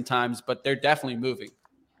be sometimes, but they're definitely moving.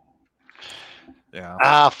 Yeah.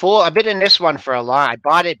 I've been in this one for a long. I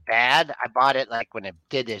bought it bad. I bought it like when it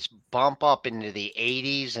did this bump up into the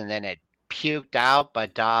 80s, and then it puked out.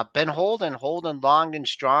 But been holding long and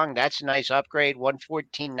strong. That's a nice upgrade.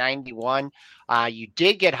 114.91. You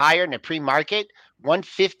did get higher in the pre-market.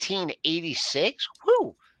 115.86.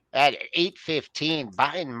 Whoo! At 8.15,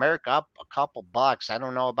 buying Merck up a couple bucks. I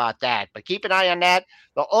don't know about that, but keep an eye on that.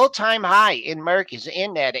 The all-time high in Merck is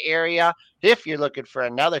in that area. If you're looking for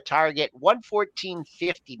another target,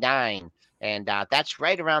 114.59, and that's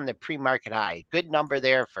right around the pre-market high. Good number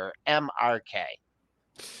there for MRK.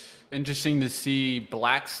 Interesting to see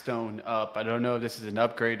Blackstone up. I don't know if this is an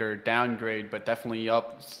upgrade or a downgrade, but definitely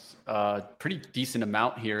up a pretty decent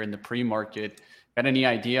amount here in the pre-market. Got any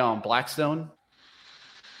idea on Blackstone?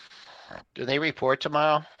 Do they report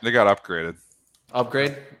tomorrow? They got upgraded.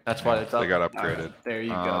 Upgrade? That's why it's up. They got upgraded. Right, there you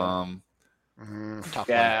go. Tough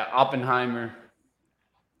Yeah, Oppenheimer.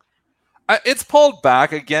 It's pulled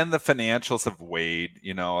back again. The financials have weighed,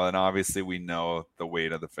 and obviously we know the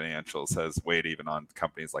weight of the financials has weighed even on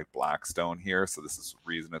companies like Blackstone here. So this is the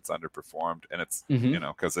reason it's underperformed, and it's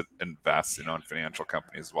because it invests in financial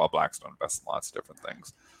companies as well. Blackstone invests in lots of different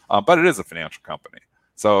things, but it is a financial company.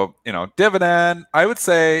 So dividend. I would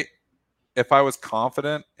say if I was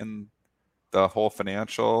confident in the whole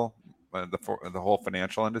financial, the whole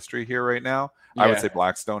financial industry here right now, I would say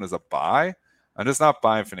Blackstone is a buy. I'm just not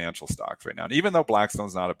buying financial stocks right now. And even though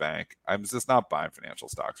Blackstone's not a bank, I'm just not buying financial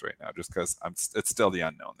stocks right now just because it's still the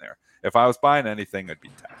unknown there. If I was buying anything, it'd be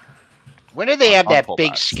tech. When did they have that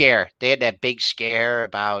big scare? They had that big scare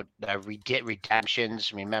about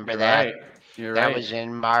redemptions. Remember that? Right. You're that right. was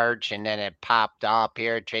in March, and then it popped up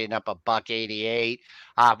here, trading up $1.88.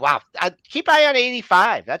 Wow. Keep eye on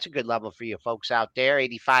 85. That's a good level for you folks out there.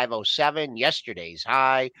 85.07, yesterday's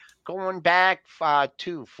high. Going back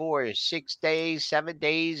 2, 4, 6 days, 7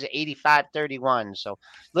 days, 85.31. So a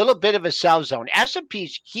little bit of a sell zone.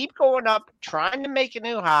 S&Ps keep going up, trying to make a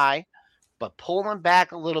new high, but pulling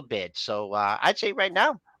back a little bit. So I'd say right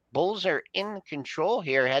now, bulls are in control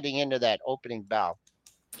here heading into that opening bell.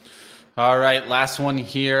 All right, last one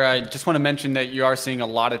here. I just want to mention that you are seeing a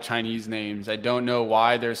lot of Chinese names. I don't know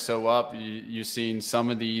why they're so up. You're seeing some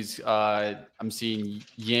of these. I'm seeing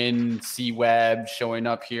Yin, CWeb showing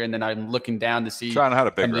up here, and then I'm looking down to see China had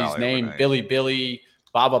a big some of these names. overnight. Billy,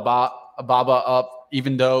 Baba up,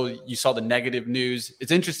 even though you saw the negative news.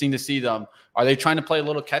 It's interesting to see them. Are they trying to play a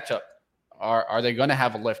little catch up? Are they going to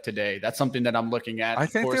have a lift today? That's something that I'm looking at. I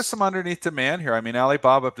think there's some underneath demand here. I mean,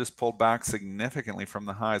 Alibaba just pulled back significantly from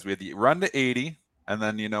the highs. We had the run to 80, and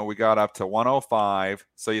then, we got up to 105.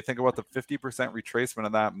 So you think about the 50% retracement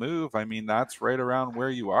of that move. I mean, that's right around where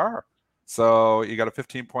you are. So you got a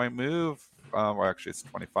 15-point move. Well, actually, it's a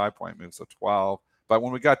 25-point move, so 12. But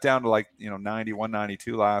when we got down to 91,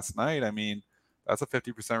 92 last night, I mean, that's a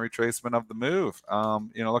 50% retracement of the move.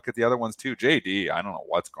 Look at the other ones too. JD, I don't know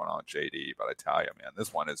what's going on with JD, but I tell you, man,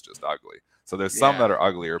 this one is just ugly. So there's some that are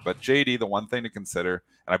uglier, but JD, the one thing to consider,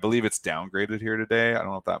 and I believe it's downgraded here today. I don't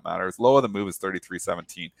know if that matters. Low of the move is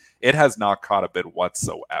 33.17. It has not caught a bid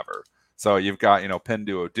whatsoever. So you've got,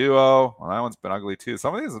 Pinduoduo. Well, that one's been ugly too.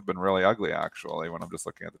 Some of these have been really ugly actually when I'm just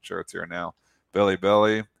looking at the charts here now.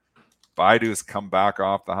 Bilibili. Baidu's come back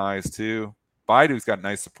off the highs too. Baidu's got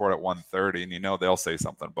nice support at 130, and they'll say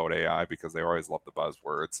something about AI because they always love the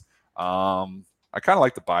buzzwords. I kind of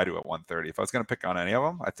like the Baidu at 130. If I was going to pick on any of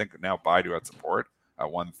them, I think now Baidu at support at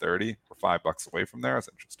 130. We're $5 away from there. That's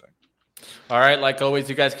interesting. All right, like always,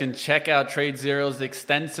 you guys can check out TradeZero's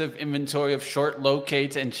extensive inventory of short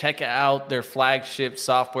locates and check out their flagship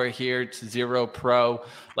software here, Zero Pro.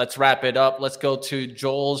 Let's wrap it up. Let's go to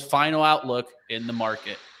Joel's final outlook in the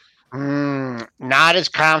market. Not as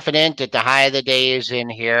confident that the high of the day is in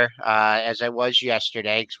here as I was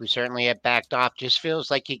yesterday, because we certainly have backed off. Just feels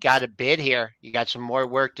like you got a bid here. You got some more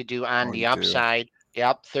work to do on the upside.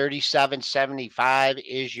 Yep, 37.75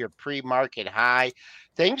 is your pre-market high.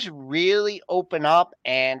 Things really open up,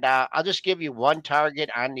 and I'll just give you one target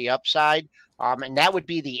on the upside. And that would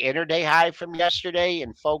be the intraday high from yesterday.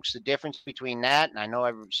 And folks, the difference between that, and I know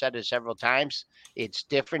I've said it several times, it's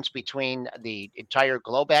difference between the entire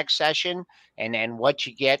Globex session and then what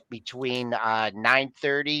you get between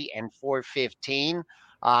 9:30 and 4:15.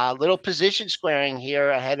 Little position squaring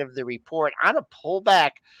here ahead of the report. On a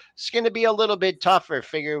pullback, it's going to be a little bit tougher.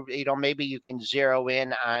 Figure, maybe you can zero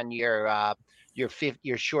in on your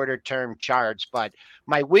shorter term charts, but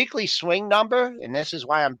my weekly swing number, and this is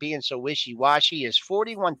why I'm being so wishy-washy, is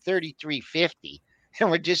 41.3350, and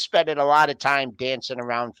we're just spending a lot of time dancing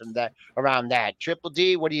around that. Triple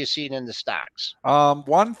D, what are you seeing in the stocks?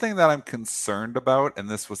 One thing that I'm concerned about, and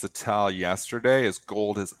this was a tell yesterday, is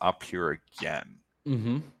gold is up here again.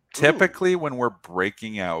 Mm-hmm. Typically, when we're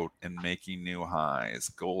breaking out and making new highs,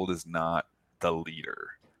 gold is not the leader.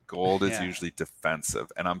 Gold is usually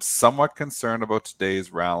defensive. And I'm somewhat concerned about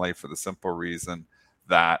today's rally for the simple reason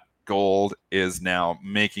that gold is now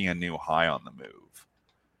making a new high on the move.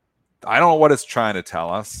 I don't know what it's trying to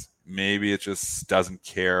tell us. Maybe it just doesn't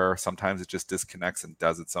care. Sometimes it just disconnects and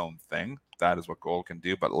does its own thing. That is what gold can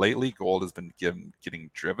do. But lately, gold has been getting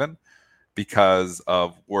driven because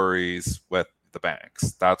of worries with the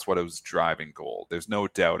banks. That's what was driving gold. There's no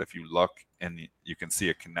doubt if you look and you can see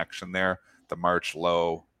a connection there. The March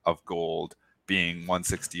low of gold being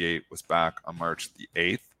 168 was back on March the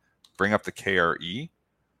 8th. Bring up the KRE.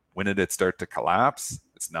 When did it start to collapse?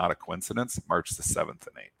 It's not a coincidence. March the 7th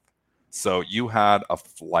and 8th. So you had a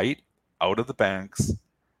flight out of the banks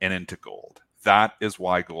and into gold. That is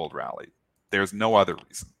why gold rallied. There's no other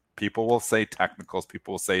reason. People will say technicals.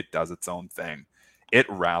 People will say it does its own thing. It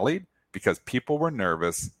rallied because people were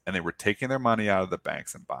nervous and they were taking their money out of the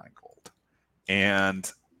banks and buying gold.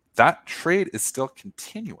 And that trade is still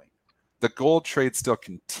continuing. The gold trade still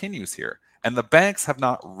continues here. And the banks have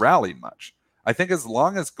not rallied much. I think as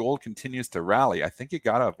long as gold continues to rally, I think you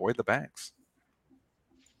got to avoid the banks.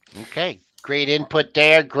 Okay. Great input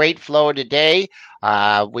there. Great flow today.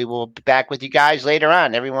 We will be back with you guys later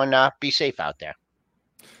on. Everyone be safe out there.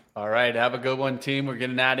 All right. Have a good one, team. We're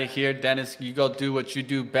getting out of here. Dennis, you go do what you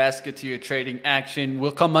do best. Get to your trading action.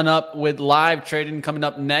 We'll come on up with live trading coming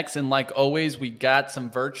up next. And like always, we got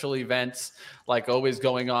some virtual events like always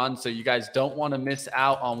going on. So you guys don't want to miss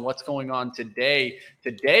out on what's going on today.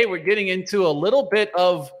 Today, we're getting into a little bit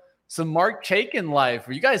of some Mark Chaikin life.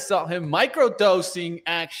 You guys saw him microdosing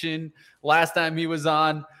action last time he was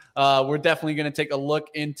on. We're definitely going to take a look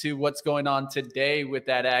into what's going on today with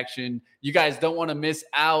that action. You guys don't want to miss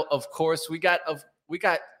out. Of course, we got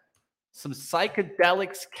some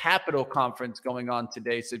Psychedelics Capital Conference going on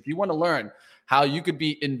today. So if you want to learn how you could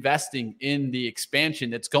be investing in the expansion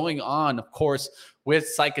that's going on, of course,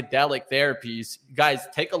 with psychedelic therapies, you guys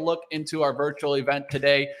take a look into our virtual event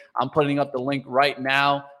today. I'm putting up the link right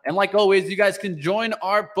now. And like always, you guys can join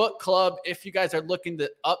our book club if you guys are looking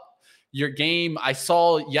to up your game. I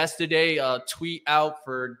saw yesterday a tweet out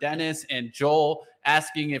for Dennis and Joel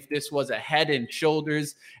asking if this was a Head and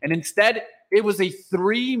Shoulders. And instead, it was a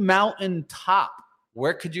 3-mountain top.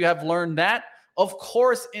 Where could you have learned that? Of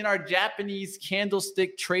course, in our Japanese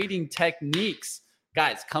candlestick trading techniques.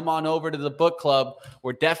 Guys, come on over to the book club.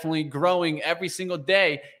 We're definitely growing every single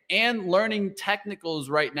day and learning technicals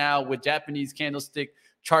right now with Japanese candlestick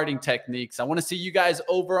charting techniques. I want to see you guys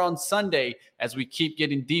over on Sunday as we keep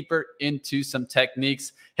getting deeper into some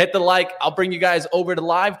techniques. Hit the like. I'll bring you guys over to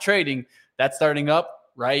live trading. That's starting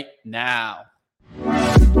up right now.